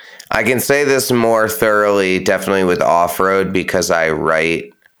I can say this more thoroughly, definitely with Off-Road, because I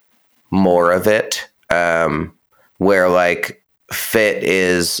write more of it. Where like Fit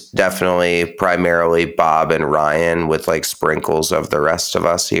is definitely primarily Bob and Ryan with like sprinkles of the rest of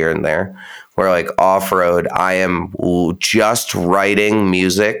us here and there. Where like Off-Road, I am just writing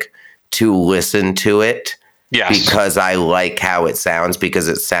music to listen to it. Yes. Because I like how it sounds, because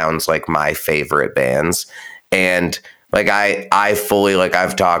it sounds like my favorite bands. And like I fully, like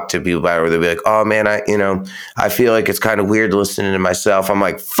I've talked to people about it where they'll be like, oh man, I feel like it's kind of weird listening to myself. I'm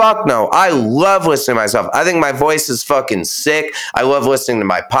like, fuck no, I love listening to myself. I think my voice is fucking sick. I love listening to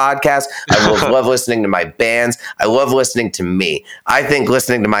my podcast. I love listening to my bands. I love listening to me. I think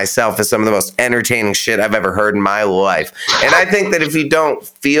listening to myself is some of the most entertaining shit I've ever heard in my life. And I think that if you don't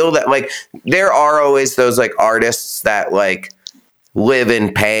feel that, like, there are always those like artists that like live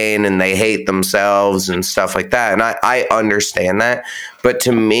in pain and they hate themselves and stuff like that. And I understand that. But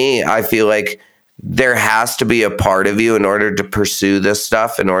to me, I feel like there has to be a part of you in order to pursue this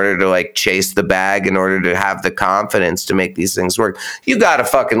stuff, in order to like chase the bag, in order to have the confidence to make these things work. You got to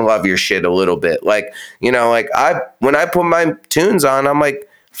fucking love your shit a little bit. Like, you know, like when I put my tunes on, I'm like,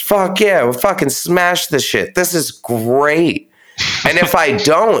 fuck yeah, we'll fucking smash this shit. This is great. And if I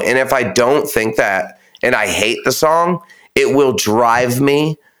don't think that, and I hate the song, it will drive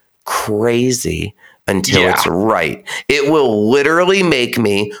me crazy until it's right. It will literally make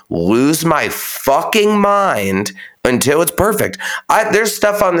me lose my fucking mind until it's perfect. There's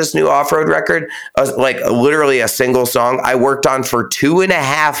stuff on this new Off-Road record, like literally a single song I worked on for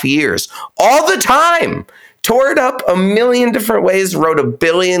 2.5 years, all the time. Tore it up a million different ways, wrote a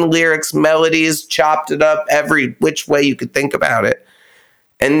billion lyrics, melodies, chopped it up every which way you could think about it.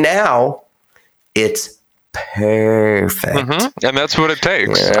 And now it's perfect. Mm-hmm. And that's what it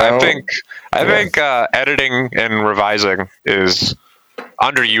takes. You know? I think editing and revising is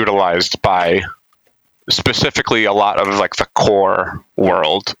underutilized by specifically a lot of like the core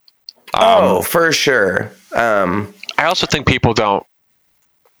world. For sure. I also think people don't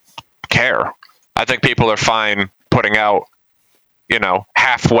care. I think people are fine putting out, you know,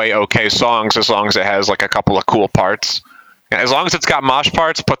 halfway okay songs as long as it has like a couple of cool parts. As long as it's got mosh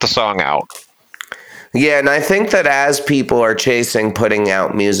parts, put the song out. Yeah, and I think that as people are chasing putting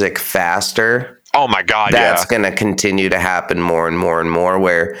out music faster, Oh my God, that's going to continue to happen more and more and more,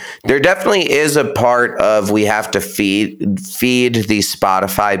 where there definitely is a part of we have to feed the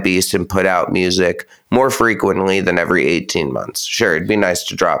Spotify beast and put out music more frequently than every 18 months. Sure, it'd be nice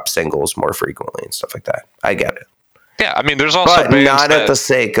to drop singles more frequently and stuff like that. I get it. Yeah, I mean, there's also but not at the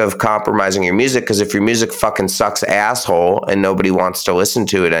sake of compromising your music, because if your music fucking sucks asshole and nobody wants to listen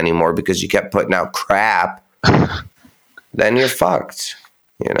to it anymore because you kept putting out crap, then you're fucked.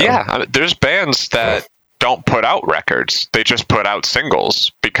 You know? Yeah, I mean, there's bands that don't put out records. They just put out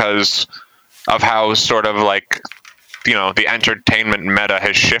singles because of how sort of like, you know, the entertainment meta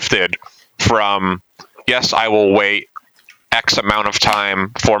has shifted from, yes, I will wait X amount of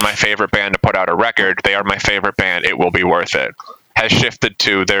time for my favorite band to put out a record. They are my favorite band. It will be worth it. Has shifted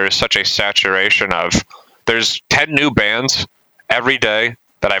to there is such a saturation of there's 10 new bands every day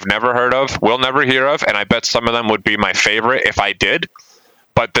that I've never heard of, will never hear of, and I bet some of them would be my favorite if I did.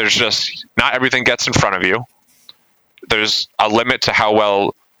 But there's just not everything gets in front of you. There's a limit to how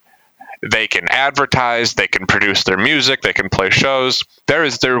well they can advertise, they can produce their music, they can play shows. There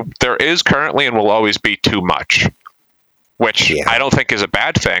is currently and will always be too much, which I don't think is a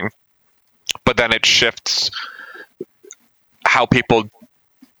bad thing. But then it shifts how people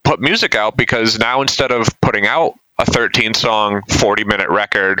put music out, because now instead of putting out a 13-song, 40-minute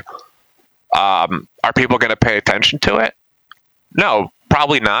record, are people going to pay attention to it? No,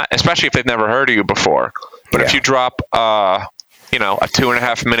 probably not, especially if they've never heard of you before. But if you drop, a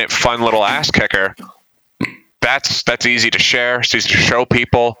 2.5-minute fun little ass kicker, that's easy to share. It's easy to show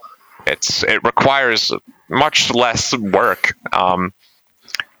people. It requires much less work, and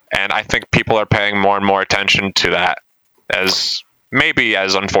I think people are paying more and more attention to that, as maybe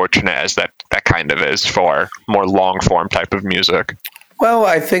as unfortunate as that kind of is for more long form type of music. Well,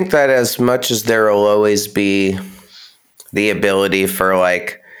 I think that as much as there will always be the ability for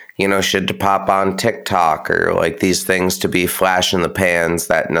shit to pop on TikTok or like these things to be flash in the pans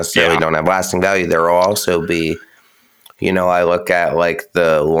that necessarily don't have lasting value, there will also be, I look at like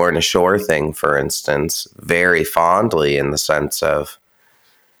the Lorna Shore thing, for instance, very fondly in the sense of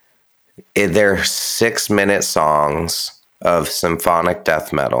they're 6-minute songs of symphonic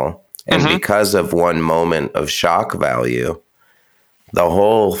death metal. And because of one moment of shock value, the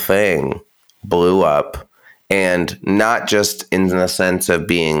whole thing blew up. And not just in the sense of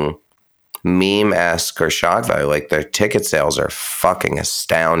being meme-esque or shock value, like their ticket sales are fucking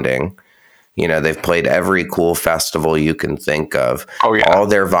astounding. They've played every cool festival you can think of. Oh, yeah. All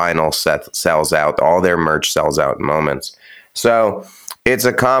their vinyl sells out. All their merch sells out in moments. So it's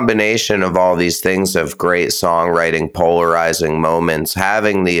a combination of all these things of great songwriting, polarizing moments,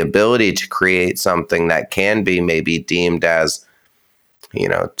 having the ability to create something that can be maybe deemed as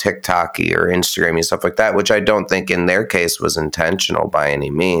TikTok-y or Instagram-y, stuff like that, which I don't think in their case was intentional by any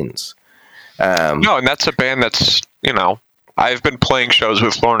means. No, and that's a band that's, I've been playing shows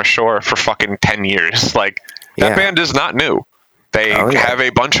with Lorna Shore for fucking 10 years. Like, that band is not new. They have a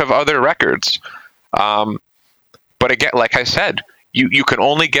bunch of other records. But again, like I said, you can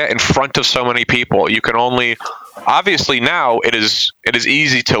only get in front of so many people. You can only, obviously now it is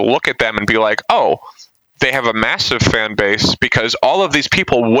easy to look at them and be like, oh, they have a massive fan base because all of these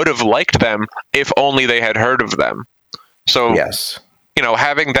people would have liked them if only they had heard of them. So,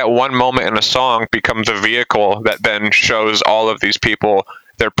 having that one moment in a song become the vehicle that then shows all of these people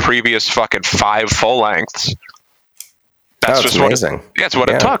their previous fucking 5 full lengths. That's just amazing. That's what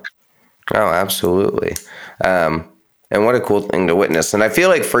it took. Oh, absolutely. And what a cool thing to witness. And I feel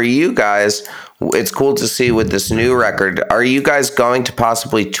like for you guys, it's cool to see with this new record. Are you guys going to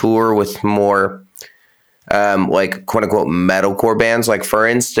possibly tour with more like quote unquote metalcore bands? Like, for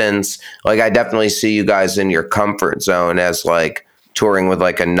instance, like I definitely see you guys in your comfort zone as like touring with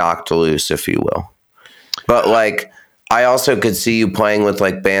like a Knocked Loose, if you will. But like I also could see you playing with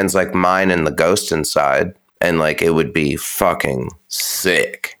like bands like Mine and The Ghost Inside, and like it would be fucking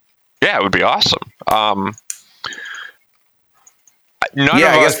sick. Yeah, it would be awesome. I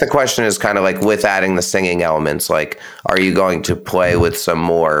guess the question is kind of like with adding the singing elements, like are you going to play with some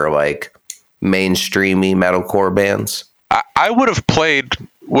more like mainstreamy metalcore bands? I would have played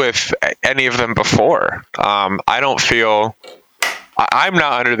with any of them before. I don't feel, I'm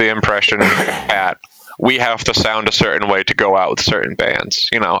not under the impression that we have to sound a certain way to go out with certain bands.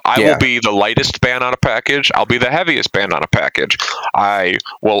 I will be the lightest band on a package. I'll be the heaviest band on a package. I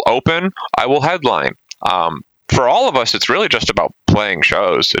will open. I will headline. For all of us, it's really just about playing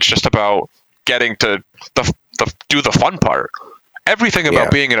shows. It's just about getting to do the fun part. Everything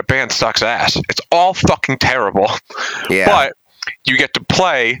about being in a band sucks ass. It's all fucking terrible. Yeah. But you get to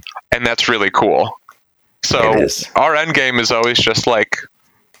play, and that's really cool. So our end game is always just like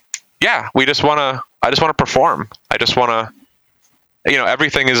yeah, I just want to perform. I just want to,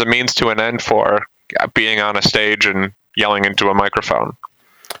 everything is a means to an end for being on a stage and yelling into a microphone.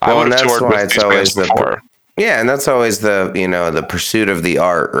 I would have toured with these bands before. Yeah, and that's always the pursuit of the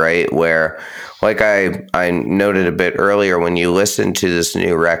art, right? Where, like I noted a bit earlier, when you listen to this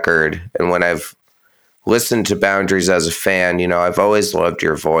new record, and when I've listened to Boundaries as a fan, I've always loved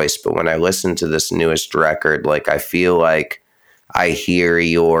your voice, but when I listen to this newest record, like I feel like I hear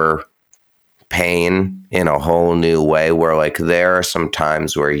your pain in a whole new way, where like there are some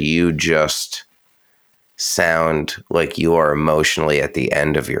times where you just sound like you are emotionally at the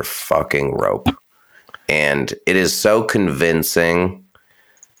end of your fucking rope. And it is so convincing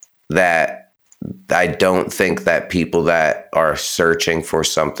that I don't think that people that are searching for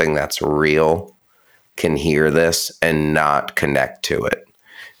something that's real can hear this and not connect to it.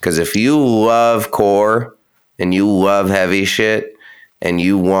 Because if you love core and you love heavy shit and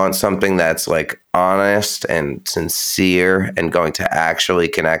you want something that's like honest and sincere and going to actually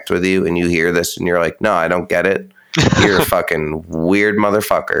connect with you, and you hear this and you're like, no, I don't get it. You're a fucking weird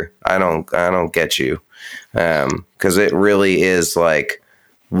motherfucker. I don't get you. Because it really is like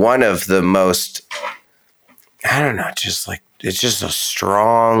one of the most, I don't know, just like, it's just a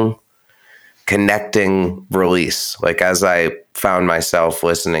strong connecting release. Like as I found myself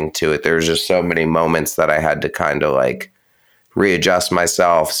listening to it, there was just so many moments that I had to kind of like readjust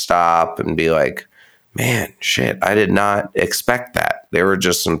myself, stop and be like, man, shit, I did not expect that. There were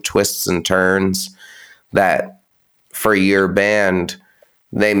just some twists and turns that for your band,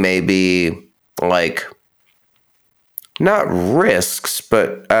 they may be like, not risks,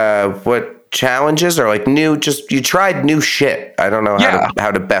 but what challenges are like new, just you tried new shit. I don't know how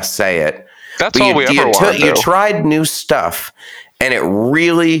to best say it. That's all we ever want to do. You tried new stuff and it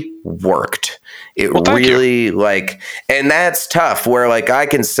really worked. It really like, and that's tough where like I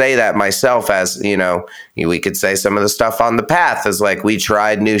can say that myself as, we could say some of the stuff on The Path is like, we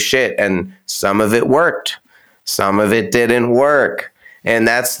tried new shit and some of it worked. Some of it didn't work. And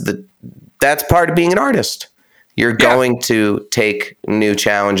that's part of being an artist. You're going to take new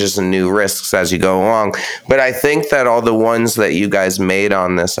challenges and new risks as you go along. But I think that all the ones that you guys made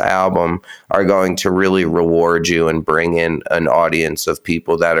on this album are going to really reward you and bring in an audience of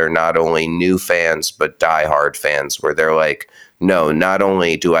people that are not only new fans, but diehard fans, where they're like, no, not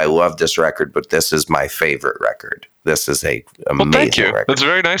only do I love this record, but this is my favorite record. This is a amazing thank you. record. That's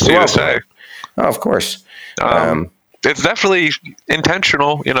very nice of you to say. Oh, of course. It's definitely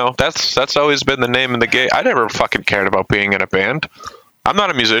intentional. That's always been the name of the game. I never fucking cared about being in a band. I'm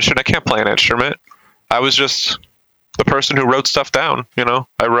not a musician. I can't play an instrument. I was just the person who wrote stuff down.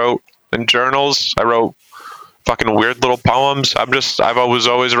 I wrote in journals. I wrote fucking weird little poems. I was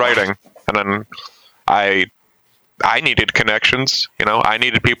always writing. And then I needed connections. I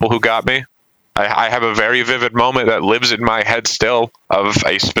needed people who got me. I have a very vivid moment that lives in my head still of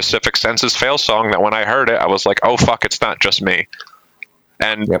a specific Senses Fail song that when I heard it, I was like, oh, fuck, it's not just me.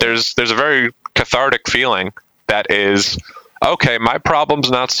 And there's a very cathartic feeling that is, okay, my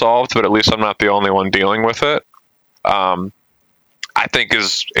problem's not solved, but at least I'm not the only one dealing with it. I think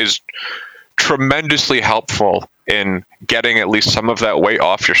is tremendously helpful in getting at least some of that weight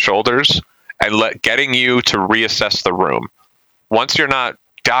off your shoulders and getting you to reassess the room. Once you're not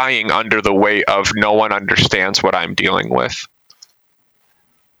dying under the weight of no one understands what I'm dealing with,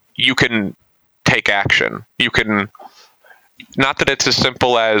 you can take action. You can, not that it's as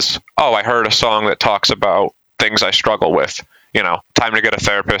simple as, oh, I heard a song that talks about things I struggle with, time to get a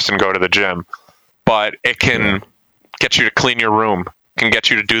therapist and go to the gym, but it can get you to clean your room, can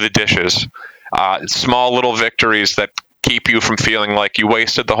get you to do the dishes, small little victories that keep you from feeling like you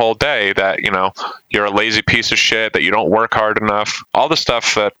wasted the whole day, that, you're a lazy piece of shit, that you don't work hard enough. All the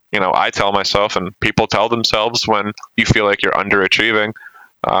stuff that, I tell myself and people tell themselves when you feel like you're underachieving.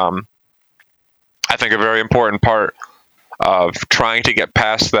 I think a very important part of trying to get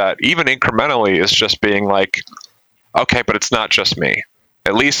past that, even incrementally, is just being like, okay, but it's not just me.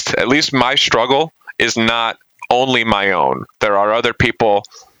 At least my struggle is not only my own. There are other people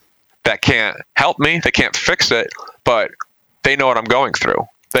that can't help me, they can't fix it, but they know what I'm going through.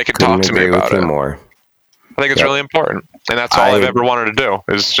 They can talk to me about it. More. I think it's really important. And that's all I've ever wanted to do,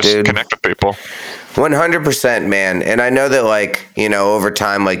 is just connect with people. 100%, man. And I know that, like, over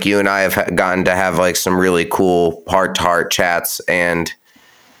time, like, you and I have gotten to have, like, some really cool heart-to-heart chats. And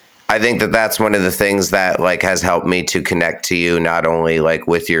I think that that's one of the things that, like, has helped me to connect to you, not only, like,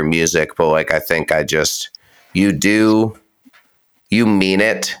 with your music, but, like, I think you mean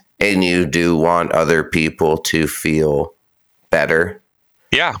it. And you do want other people to feel better.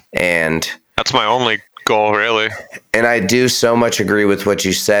 Yeah. And that's my only goal, really. And I do so much agree with what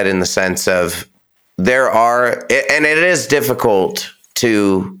you said in the sense of there are, and it is difficult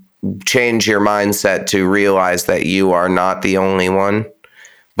to change your mindset to realize that you are not the only one.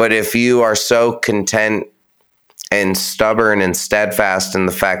 But if you are so content and stubborn and steadfast in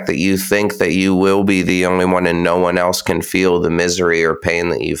the fact that you think that you will be the only one and no one else can feel the misery or pain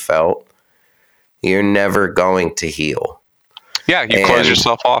that you felt, you're never going to heal. Yeah, you close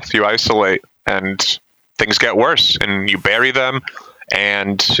yourself off, you isolate, and things get worse, and you bury them,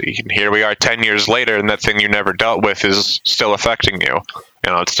 and here we are 10 years later, and that thing you never dealt with is still affecting you.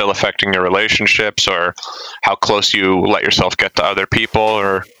 You know, it's still affecting your relationships or how close you let yourself get to other people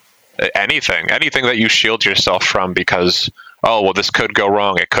or anything that you shield yourself from because, oh, well, this could go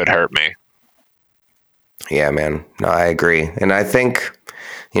wrong. It could hurt me. Yeah, man. No, I agree. And I think,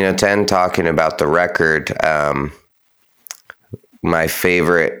 you know, Ten talking about the record, my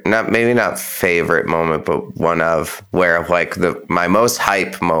favorite, not favorite moment, but one of where like my most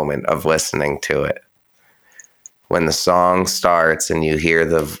hype moment of listening to it. When the song starts and you hear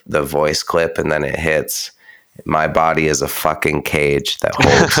the voice clip and then it hits, my body is a fucking cage that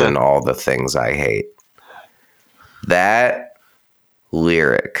holds in all the things I hate. That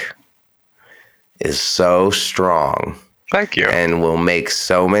lyric is so strong. Thank you. And will make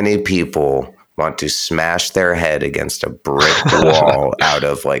so many people want to smash their head against a brick wall out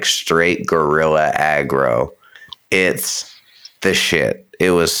of like straight guerrilla aggro. It's the shit.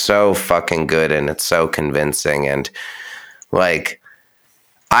 It was so fucking good and it's so convincing. And like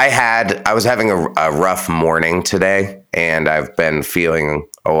I was having a rough morning today and I've been feeling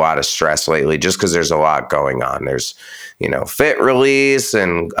a lot of stress lately just because there's a lot going on. There's, you know, Fit release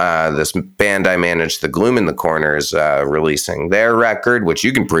and this band I manage, The Gloom in the Corner, is releasing their record, which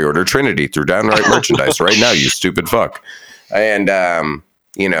you can pre-order Trinity through Downright Merchandise right now, you stupid fuck. And,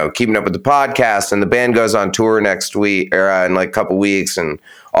 you know, keeping up with the podcast, and the band goes on tour next week or in like a couple weeks, and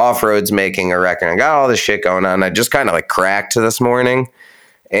Off-Road's making a record. I got all this shit going on. I just kind of like cracked this morning,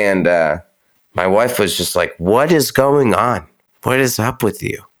 and my wife was just like, "What is going on? What is up with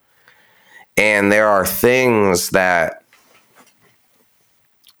you?" And there are things that,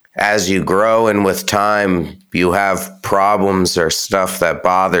 as you grow and with time, you have problems or stuff that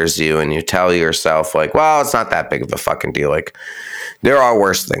bothers you, and you tell yourself like, well, it's not that big of a fucking deal. Like, there are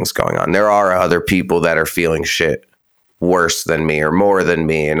worse things going on. There are other people that are feeling shit worse than me or more than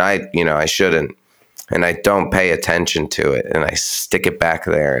me. And I shouldn't. And I don't pay attention to it. And I stick it back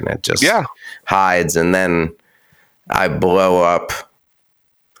there and it just hides. And then I blow up.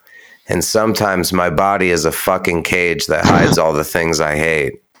 And sometimes my body is a fucking cage that hides all the things I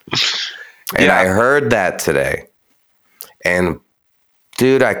hate. And I heard that today. And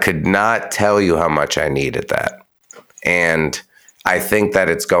dude, I could not tell you how much I needed that. And I think that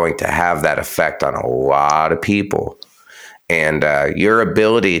it's going to have that effect on a lot of people. And your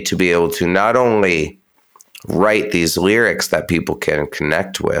ability to be able to not only write these lyrics that people can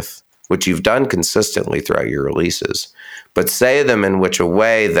connect with, which you've done consistently throughout your releases, but say them in which a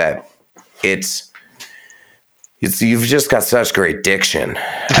way that it's you've just got such great diction.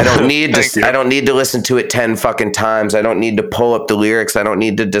 I don't need to I don't need to listen to it 10 fucking times. I don't need to pull up the lyrics. I don't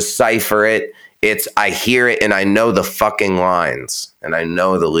need to decipher it. I hear it and I know the fucking lines and I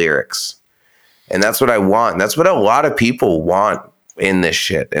know the lyrics. And that's what I want. That's what a lot of people want in this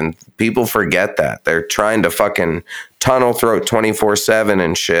shit. And people forget that. They're trying to fucking tunnel throat 24/7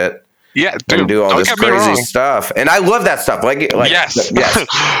 and shit. Yeah, dude, and do all this crazy stuff. And I love that stuff. Like yes.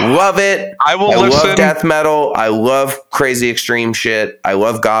 Love it. I love death metal. I love crazy extreme shit. I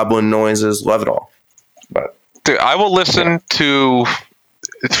love goblin noises. Love it all. But dude, I will listen to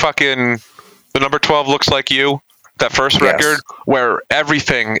fucking The Number 12 Looks Like You, that first record, where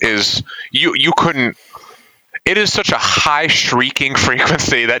everything is you couldn't. It is such a high shrieking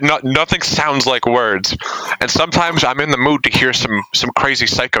frequency that nothing sounds like words. And sometimes I'm in the mood to hear some crazy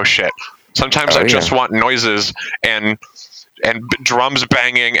psycho shit. Sometimes I just want noises and drums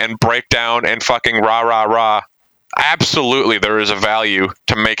banging and breakdown and fucking rah rah rah. Absolutely, there is a value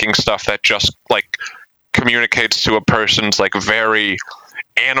to making stuff that just like communicates to a person's like very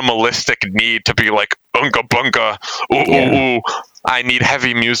animalistic need to be like unga bunga, ooh. I need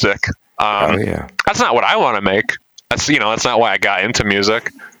heavy music. That's not what I want to make. That's not why I got into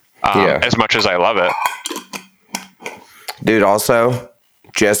music. As much as I love it. Dude, also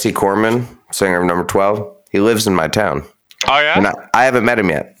Jesse Corman, singer of Number 12, he lives in my town. Oh yeah? And I haven't met him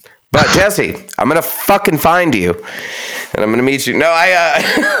yet. But Jesse, I'm gonna fucking find you, and I'm gonna meet you. No,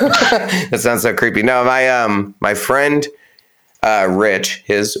 that sounds so creepy. No, my friend Rich,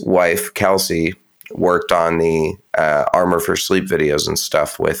 his wife Kelsey, worked on the Armor for Sleep videos and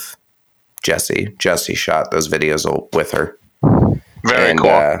stuff with Jesse. Jesse shot those videos with her. Very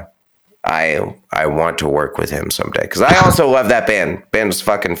cool. I want to work with him someday because I also love that band. Band is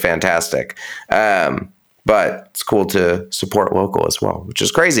fucking fantastic. But it's cool to support local as well, which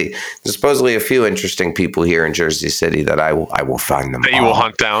is crazy. There's supposedly a few interesting people here in Jersey City that I will find them. That you will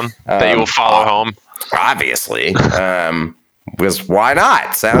hunt down. That you will follow home. Obviously. Because why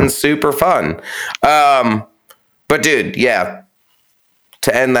not? Sounds super fun. But dude, yeah.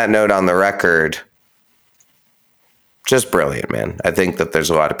 To end that note on the record, just brilliant, man. I think that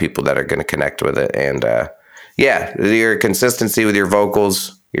there's a lot of people that are going to connect with it. And yeah, your consistency with your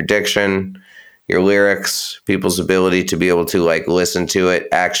vocals, your diction, your lyrics, people's ability to be able to like listen to it,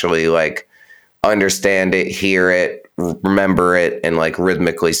 actually like understand it, hear it, remember it, and like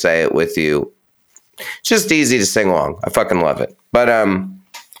rhythmically say it with you. It's just easy to sing along. I fucking love it. But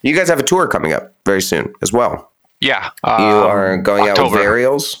you guys have a tour coming up very soon as well. Yeah. You are going October. out with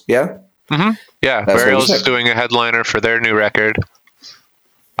Burials, yeah? Mm-hmm. Yeah, That's Burials is doing a headliner for their new record.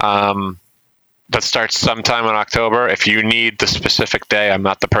 That starts sometime in October. If you need the specific day, I'm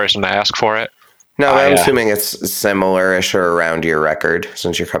not the person to ask for it. No, I'm assuming it's similar-ish or around your record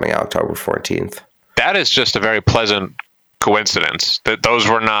since you're coming out October 14th. That is just a very pleasant coincidence. That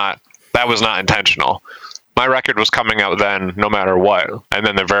was not intentional. My record was coming out then, no matter what, and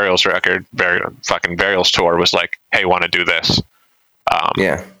then the Burials record, Burials tour was like, "Hey, want to do this?"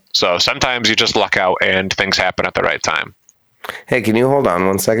 Yeah. So sometimes you just luck out and things happen at the right time. Hey, can you hold on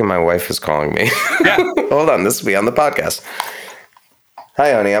 1 second? My wife is calling me. Yeah. Hold on, this will be on the podcast.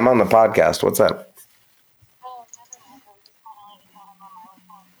 Hi, honey, I'm on the podcast. What's up?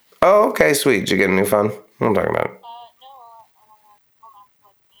 Oh, okay, sweet. Did you get a new phone? What am I talking about?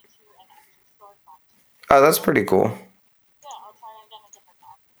 Oh, that's pretty cool.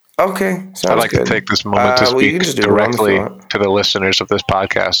 Okay, sounds good. I'd like to take this moment to speak directly to the listeners of this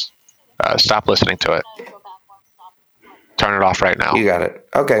podcast. Stop listening to it. Turn it off right now. You got it.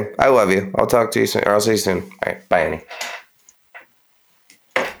 Okay, I love you. I'll talk to you soon, or I'll see you soon. All right, bye, Annie.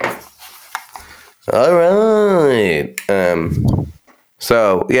 All right.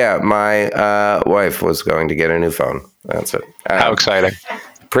 So, yeah, my wife was going to get a new phone. That's it. How exciting.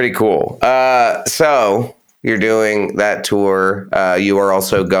 Pretty cool. So you're doing that tour. You are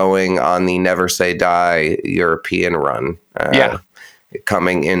also going on the Never Say Die European run.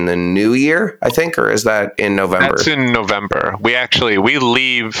 Coming in the new year, I think, or is that in November? That's in November. We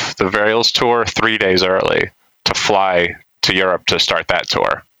leave the Burials tour 3 days early to fly to Europe to start that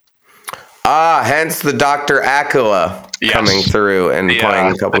tour. Hence the Dr. Acula coming through and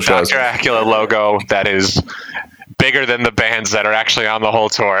playing a couple shows. Dr. Acula logo that is bigger than the bands that are actually on the whole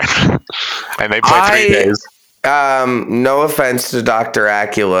tour. And they play 3 days. No offense to Dr.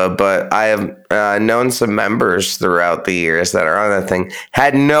 Acula, but I have known some members throughout the years that are on that thing.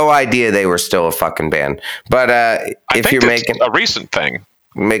 Had no idea they were still a fucking band. But if you're making a recent thing,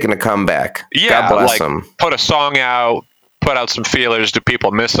 making a comeback, yeah, God bless them. Put a song out, put out some feelers. Do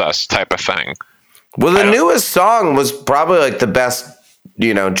people miss us? Type of thing. Well, the newest song was probably like the best,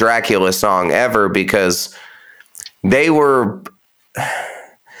 Dracula song ever because they were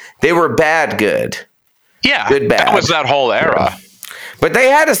bad good. Yeah, good bad. That was that whole era. Yeah. But they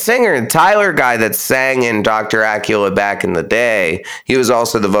had a singer, Tyler guy, that sang in Dr. Acula back in the day. He was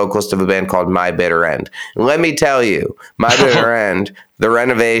also the vocalist of a band called My Bitter End. And let me tell you, My Bitter End, The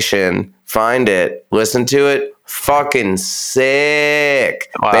Renovation, find it, listen to it, fucking sick.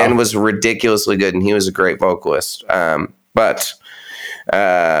 Wow. Band was ridiculously good, and he was a great vocalist. But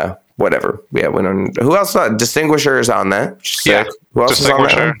whatever. Yeah, who else? Distinguisher is on that. Yeah, who else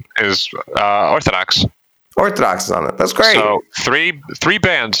Distinguisher is Orthodox. Orthodox is on it. That's great. So three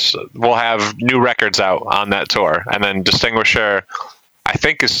bands will have new records out on that tour, and then Distinguisher, I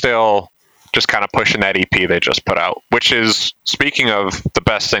think, is still just kind of pushing that EP they just put out, which is, speaking of the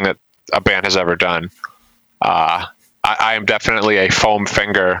best thing that a band has ever done. I am definitely a Foam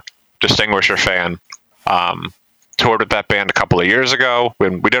Finger Distinguisher fan. Toured with that band a couple of years ago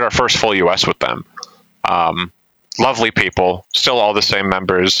when we did our first full US with them. Lovely people, still all the same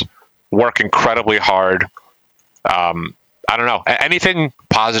members, work incredibly hard. I don't know, anything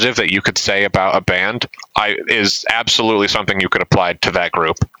positive that you could say about a band is absolutely something you could apply to that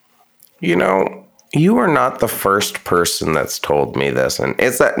group. You are not the first person that's told me this, and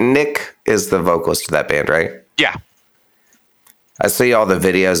it's that Nick is the vocalist of that band, right? Yeah. I see all the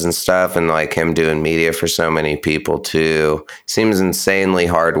videos and stuff, and like him doing media for so many people too. Seems insanely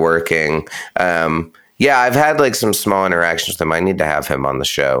hardworking. Yeah, I've had like some small interactions with him. I need to have him on the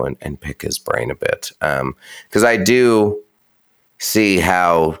show and pick his brain a bit. Because I do see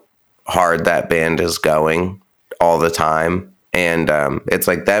how hard that band is going all the time. And it's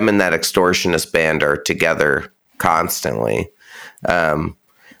like them and that Extortionist band are together constantly,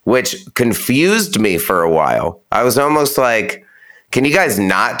 which confused me for a while. I was almost like, can you guys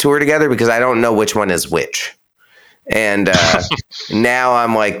not tour together? Because I don't know which one is which. And now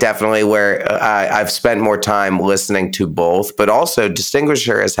I'm like definitely where I've spent more time listening to both, but also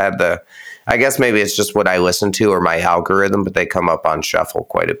Distinguisher has had I guess maybe it's just what I listen to or my algorithm, but they come up on shuffle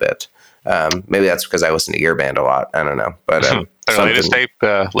quite a bit. Maybe that's because I listen to Ear Band a lot. I don't know, but their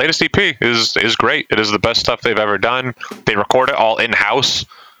latest EP is great. It is the best stuff they've ever done. They record it all in house.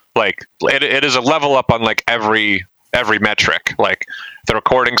 Like it is a level up on like every metric. Like the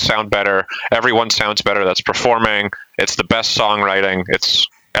recordings sound better. Everyone sounds better that's performing. It's the best songwriting. It's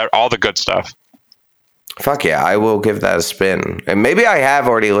all the good stuff. Fuck yeah, I will give that a spin. And maybe I have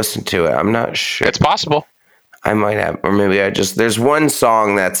already listened to it. I'm not sure. It's possible. I might have, or maybe there's one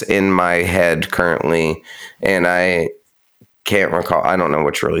song that's in my head currently, and I can't recall. I don't know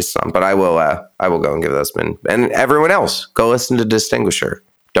which release song, but I will go and give that a spin. And everyone else, go listen to Distinguisher.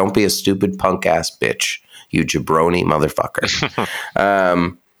 Don't be a stupid punk ass bitch, you jabroni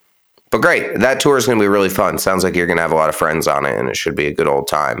motherfucker. But great, that tour is going to be really fun. Sounds like you're going to have a lot of friends on it, and it should be a good old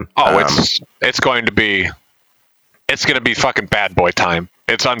time. Oh, it's going to be fucking bad boy time.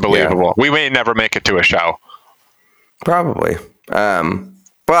 It's unbelievable. Yeah. We may never make it to a show. Probably.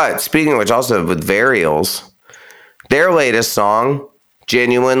 But speaking of which, also with Varials, their latest song,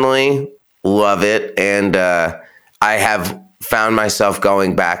 genuinely love it. And I have found myself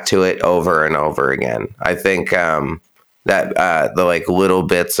going back to it over and over again. I think that the like little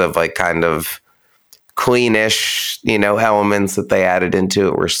bits of like kind of cleanish, elements that they added into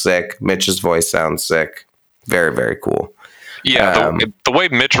it were sick. Mitch's voice sounds sick. Very, very cool. Yeah, the way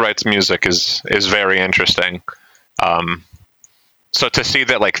Mitch writes music is very interesting. So to see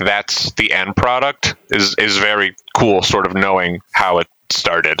that like that's the end product is very cool, sort of knowing how it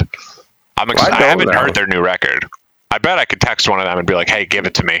started. I haven't heard their new record. I bet I could text one of them and be like, hey, give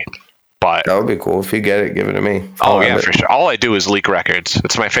it to me. But that would be cool. If you get it, give it to me. For sure. All I do is leak records.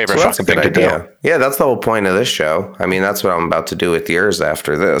 It's my favorite fucking thing to do. Yeah, that's the whole point of this show. I mean, that's what I'm about to do with yours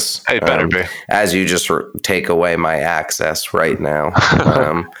after this. It better be. As you just take away my access right now.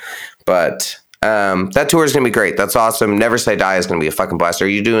 But that tour is going to be great. That's awesome. Never Say Die is going to be a fucking blast. Are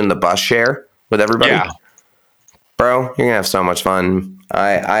you doing the bus share with everybody? Yeah. Bro, you're going to have so much fun.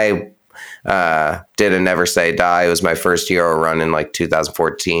 I did a Never Say Die. It was my first Euro run in like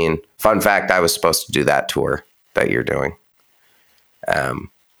 2014. Fun fact, I was supposed to do that tour that you're doing.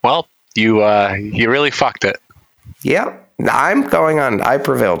 Well, you really fucked it. Yeah. I'm going on I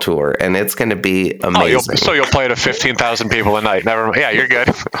Prevail tour, and it's going to be amazing. So you'll play to 15,000 people a night. Never mind. Yeah, you're good.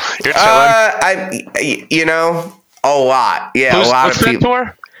 You're chilling. A lot. Yeah, a lot of people.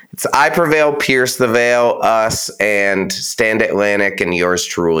 Tour? It's I Prevail, Pierce the Veil, us, and Stand Atlantic, and Yours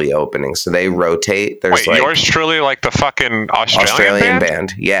Truly opening. So they rotate. Wait, Yours Truly, like the fucking Australian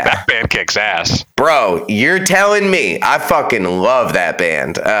band? Yeah. That band kicks ass. Bro, you're telling me. I fucking love that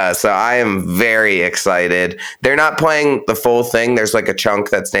band. So I am very excited. They're not playing the full thing. There's like a chunk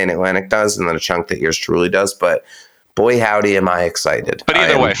that Stand Atlantic does, and then a chunk that Yours Truly does. But boy, howdy, am I excited. But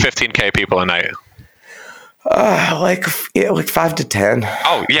either way, 15K people a night. Like 5 to 10.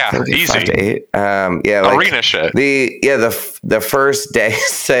 Oh yeah, easy. 5 to 8. Arena shit. The first day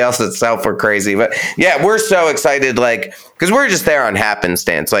sales itself were crazy, but yeah, we're so excited. Like, because we're just there on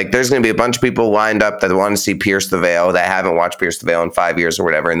happenstance. Like, there's going to be a bunch of people lined up that want to see Pierce the Veil that haven't watched Pierce the Veil in 5 years or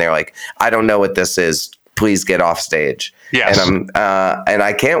whatever, and they're like, I don't know what this is. Please get off stage. Yes. And and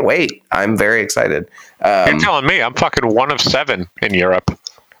I can't wait. I'm very excited. You're telling me I'm fucking 1 of 7 in Europe.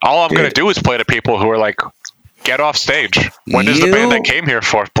 All I'm going to do is play to people who are like, get off stage. When does the band that came here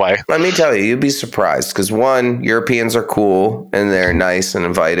for play? Let me tell you, you'd be surprised. Because one, Europeans are cool and they're nice and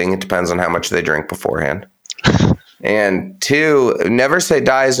inviting. It depends on how much they drink beforehand. And two, Never Say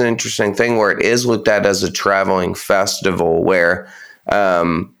Die is an interesting thing where it is looked at as a traveling festival where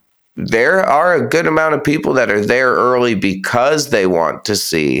there are a good amount of people that are there early because they want to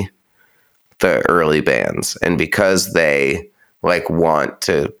see the early bands and because they like want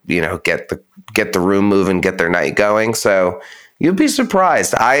to, get the room moving, get their night going. So you'd be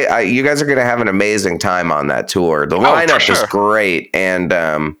surprised. You guys are going to have an amazing time on that tour. The lineup is great. And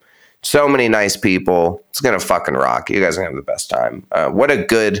so many nice people. It's going to fucking rock. You guys are going to have the best time. What a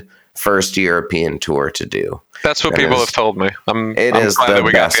good first European tour to do. That's what people have told me. I'm glad that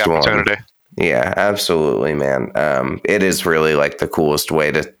we got the opportunity. Yeah, absolutely, man. It is really like the coolest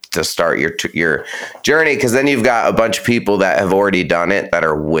way to start your journey, because then you've got a bunch of people that have already done it that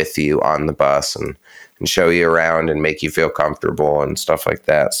are with you on the bus and show you around and make you feel comfortable and stuff like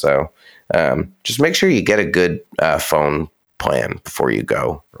that. So just make sure you get a good phone plan before you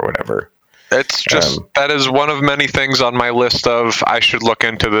go or whatever. It's just that is one of many things on my list of I should look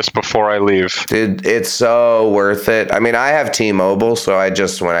into this before I leave. Dude, it's so worth it. I mean, I have T-Mobile, so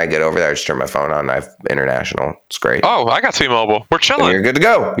when I get over there, I just turn my phone on. I have international. It's great. Oh, I got T-Mobile. We're chilling. And you're good to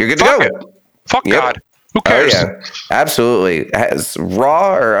go. You're good to Fuck go. it. Fuck God. Who cares? Oh, yeah. Absolutely. Has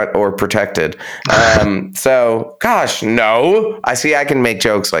raw or protected. So, gosh, no. I can make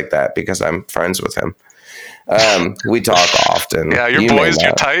jokes like that because I'm friends with him. We talk often. Yeah, your boys,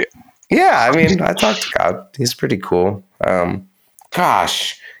 you're tight. Yeah, I mean, I talk to God. He's pretty cool.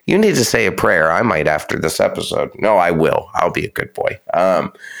 Gosh, you need to say a prayer. I might after this episode. No, I will. I'll be a good boy.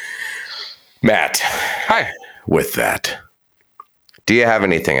 Matt. Hi. With that, do you have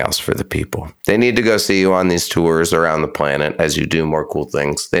anything else for the people? They need to go see you on these tours around the planet as you do more cool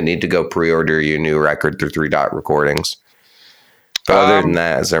things. They need to go pre-order your new record through 3 Dot Recordings. But other than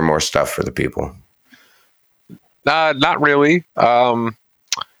that, is there more stuff for the people? Not really.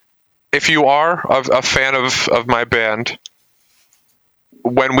 If you are a fan of my band,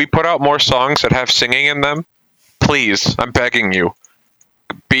 when we put out more songs that have singing in them, please, I'm begging you,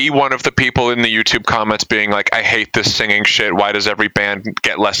 be one of the people in the YouTube comments being like, I hate this singing shit. Why does every band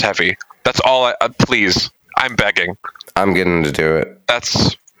get less heavy? That's all. Please, I'm begging. I'm getting to do it.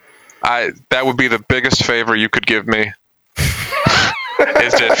 That would be the biggest favor you could give me.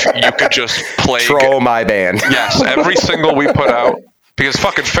 Is if you could just troll my band. Yes, every single we put out. Because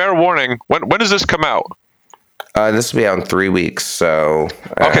fucking fair warning, when does this come out? This will be out in 3 weeks. So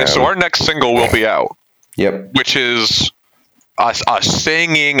okay, so our next single will be out. Yep. Which is a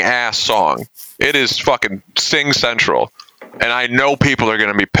singing ass song. It is fucking sing central, and I know people are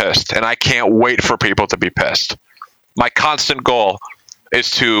gonna be pissed, and I can't wait for people to be pissed. My constant goal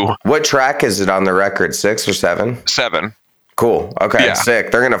is to. What track is it on the record? 6 or 7? 7. Cool. Okay. Yeah.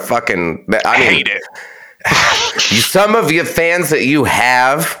 Sick. They're gonna fucking. I hate it. Some of your fans that you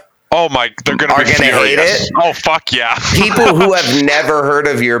have. Oh my! They're gonna be hate it. Oh fuck yeah! People who have never heard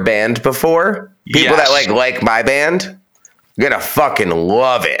of your band before. People that like my band. Gonna fucking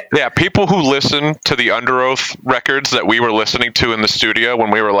love it. Yeah, people who listen to the Under Oath records that we were listening to in the studio when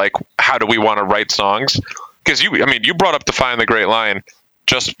we were like, how do we want to write songs? Because you brought up Define the Great Line,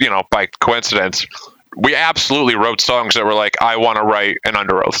 just by coincidence. We absolutely wrote songs that were like, I want to write an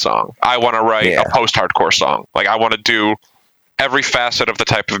Under Oath song. I want to write a post-hardcore song. Like, I want to do every facet of the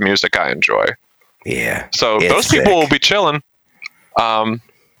type of music I enjoy. Yeah. So those people will be chilling.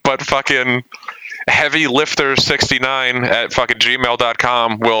 But fucking Heavy Lifter 69 at fucking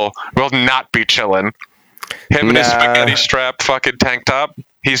gmail.com will not be chilling. Him and his spaghetti strap fucking tank top,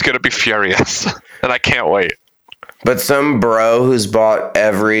 he's going to be furious. And I can't wait. But some bro who's bought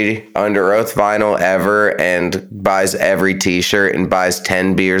every Under Oath vinyl ever and buys every t-shirt and buys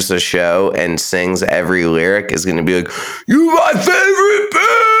 10 beers a show and sings every lyric is going to be like, "You my favorite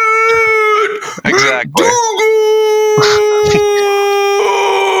band!" Exactly.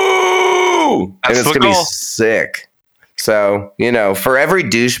 And it's going to be sick. So, for every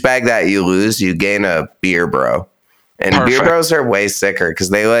douchebag that you lose, you gain a beer bro. And Perfect. Beer bros are way sicker because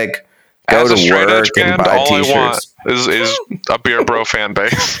they go to work and buy all t-shirts. I want is a beer bro fan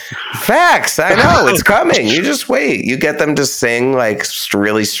base. Facts. I know. It's coming. You just wait. You get them to sing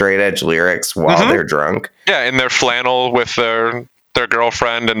really straight edge lyrics while they're drunk. Yeah, in their flannel with their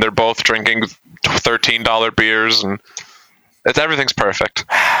girlfriend, and they're both drinking $13 beers, and everything's perfect.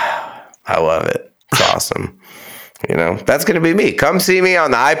 I love it. It's awesome. That's going to be me. Come see me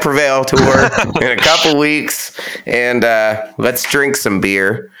on the I Prevail tour in a couple weeks, and let's drink some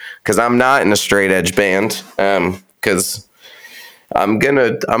beer because I'm not in a straight edge band. Because I'm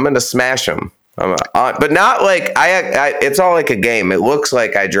gonna smash them. But not like I. It's all like a game. It looks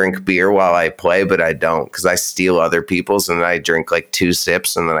like I drink beer while I play, but I don't because I steal other people's and I drink 2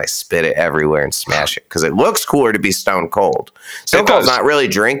 sips and then I spit it everywhere and smash it because it looks cooler to be stone cold. Stone Cold's not really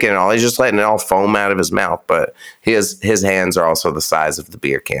drinking it all. He's just letting it all foam out of his mouth. But his hands are also the size of the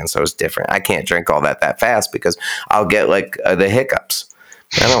beer can, so it's different. I can't drink all that fast because I'll get the hiccups.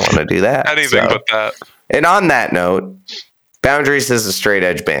 I don't want to do that. Anything but that. And on that note, Boundaries is a straight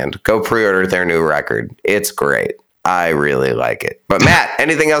edge band. Go pre-order their new record. It's great. I really like it. But Matt,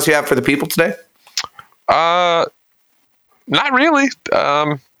 anything else you have for the people today? Not really.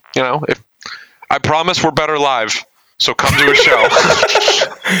 If I promise we're better live, so come to a show.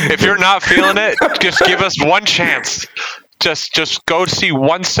 If you're not feeling it, just give us one chance. Just go see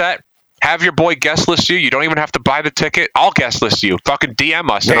one set Have your boy guest list you. You don't even have to buy the ticket. I'll guest list you. Fucking DM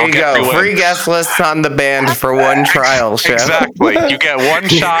us. There you go. Free guest lists on the band for one trial show. Exactly. You get one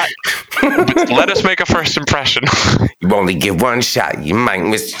shot. Let us make a first impression. You only get one shot. You might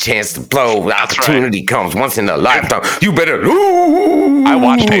miss a chance to blow. The opportunity comes once in a lifetime. You better lose. I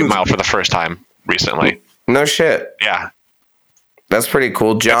watched 8 Mile for the first time recently. No shit. Yeah. That's pretty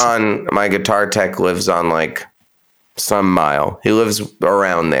cool. John, my guitar tech, lives on like some mile. He lives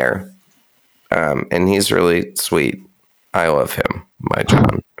around there. And he's really sweet. I love him, my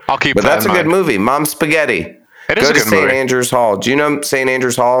John. I'll keep But that that's a good movie. Mom Spaghetti. It is Go a to good St. movie. Andrews Hall. Do you know St.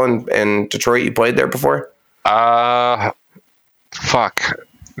 Andrews Hall in Detroit? You played there before? Fuck.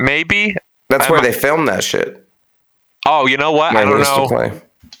 Maybe. That's where they filmed that shit. Oh, you know what? Where I he don't used to know. play.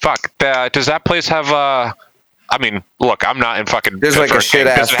 Fuck. Does that place have I mean, look, I'm not in fucking. There's like a shit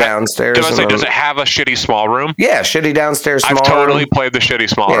ass downstairs. Does it have a shitty small room? Yeah, shitty downstairs small I've totally room. played the shitty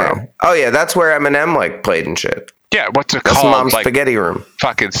small room. Oh yeah, that's where Eminem like played and shit. Yeah, what's it That's called? Mom's Like spaghetti room.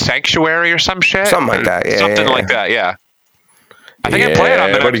 fucking Sanctuary or some shit? Something like that, yeah, Something yeah, like yeah. that, yeah. I think I play it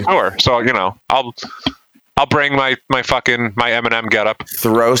on the buddy. next tour. So, you know, I'll bring my Eminem getup.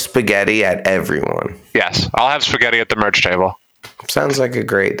 Throw spaghetti at everyone. Yes. I'll have spaghetti at the merch table. Sounds like a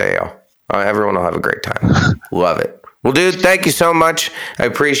great day. Everyone will have a great time. Love it. Well, dude, thank you so much. I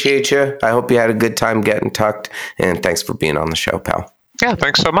appreciate you. I hope you had a good time getting tucked. And thanks for being on the show, pal. Yeah,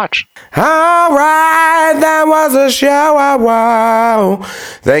 thanks so much. All right, that was a show. Wow.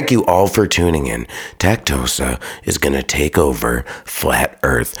 Thank you all for tuning in. Tactosa is going to take over Flat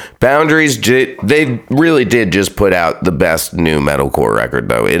Earth. Boundaries, they really did just put out the best new metalcore record,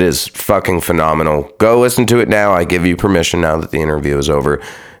 though. It is fucking phenomenal. Go listen to it now. I give you permission now that the interview is over.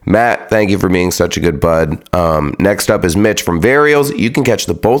 Matt, thank you for being such a good bud. Next up is Mitch from Varials. You can catch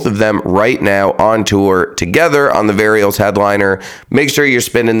the both of them right now on tour together on the Varials headliner. Make sure you're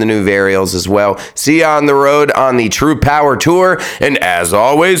spinning the new Varials as well. See you on the road on the True Power Tour. And as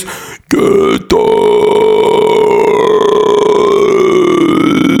always, good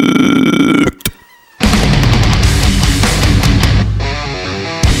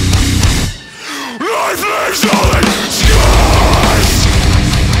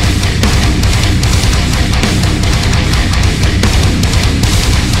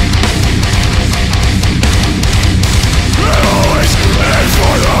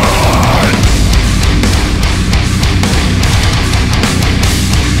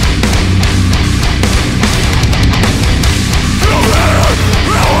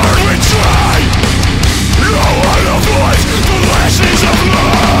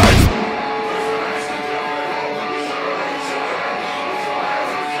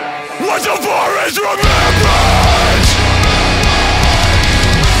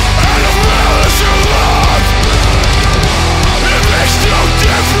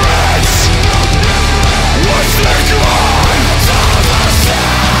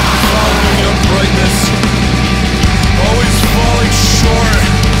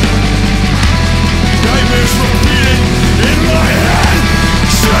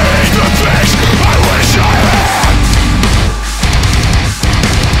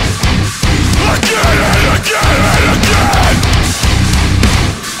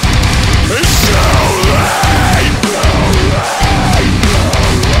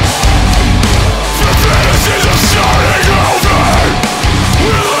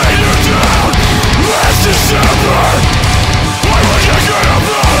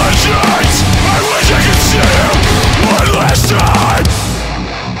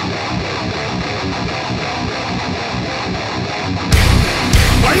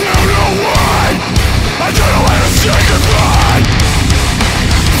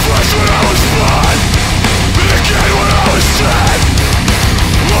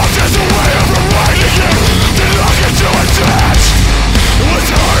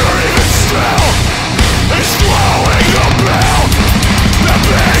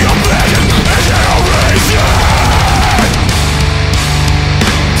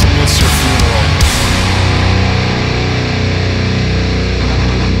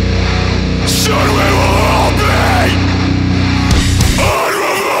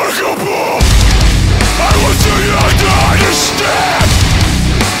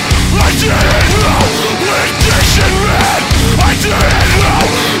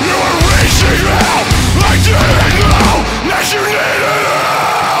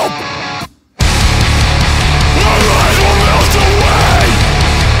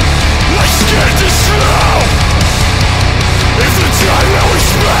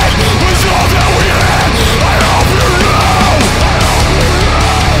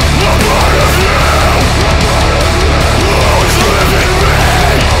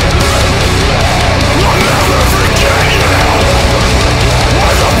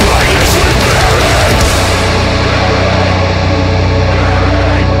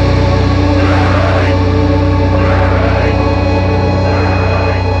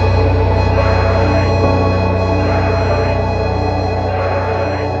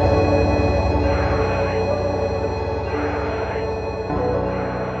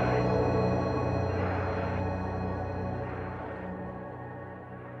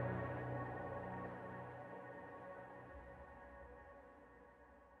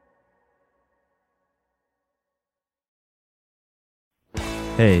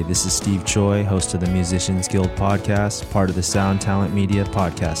Hey, this is Steve Choi, host of the Musicians Guild podcast, part of the Sound Talent Media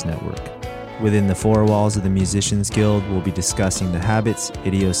podcast network. Within the four walls of the Musicians Guild, we'll be discussing the habits,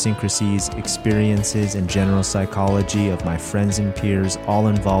 idiosyncrasies, experiences, and general psychology of my friends and peers, all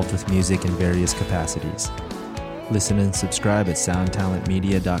involved with music in various capacities. Listen and subscribe at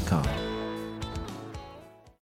soundtalentmedia.com.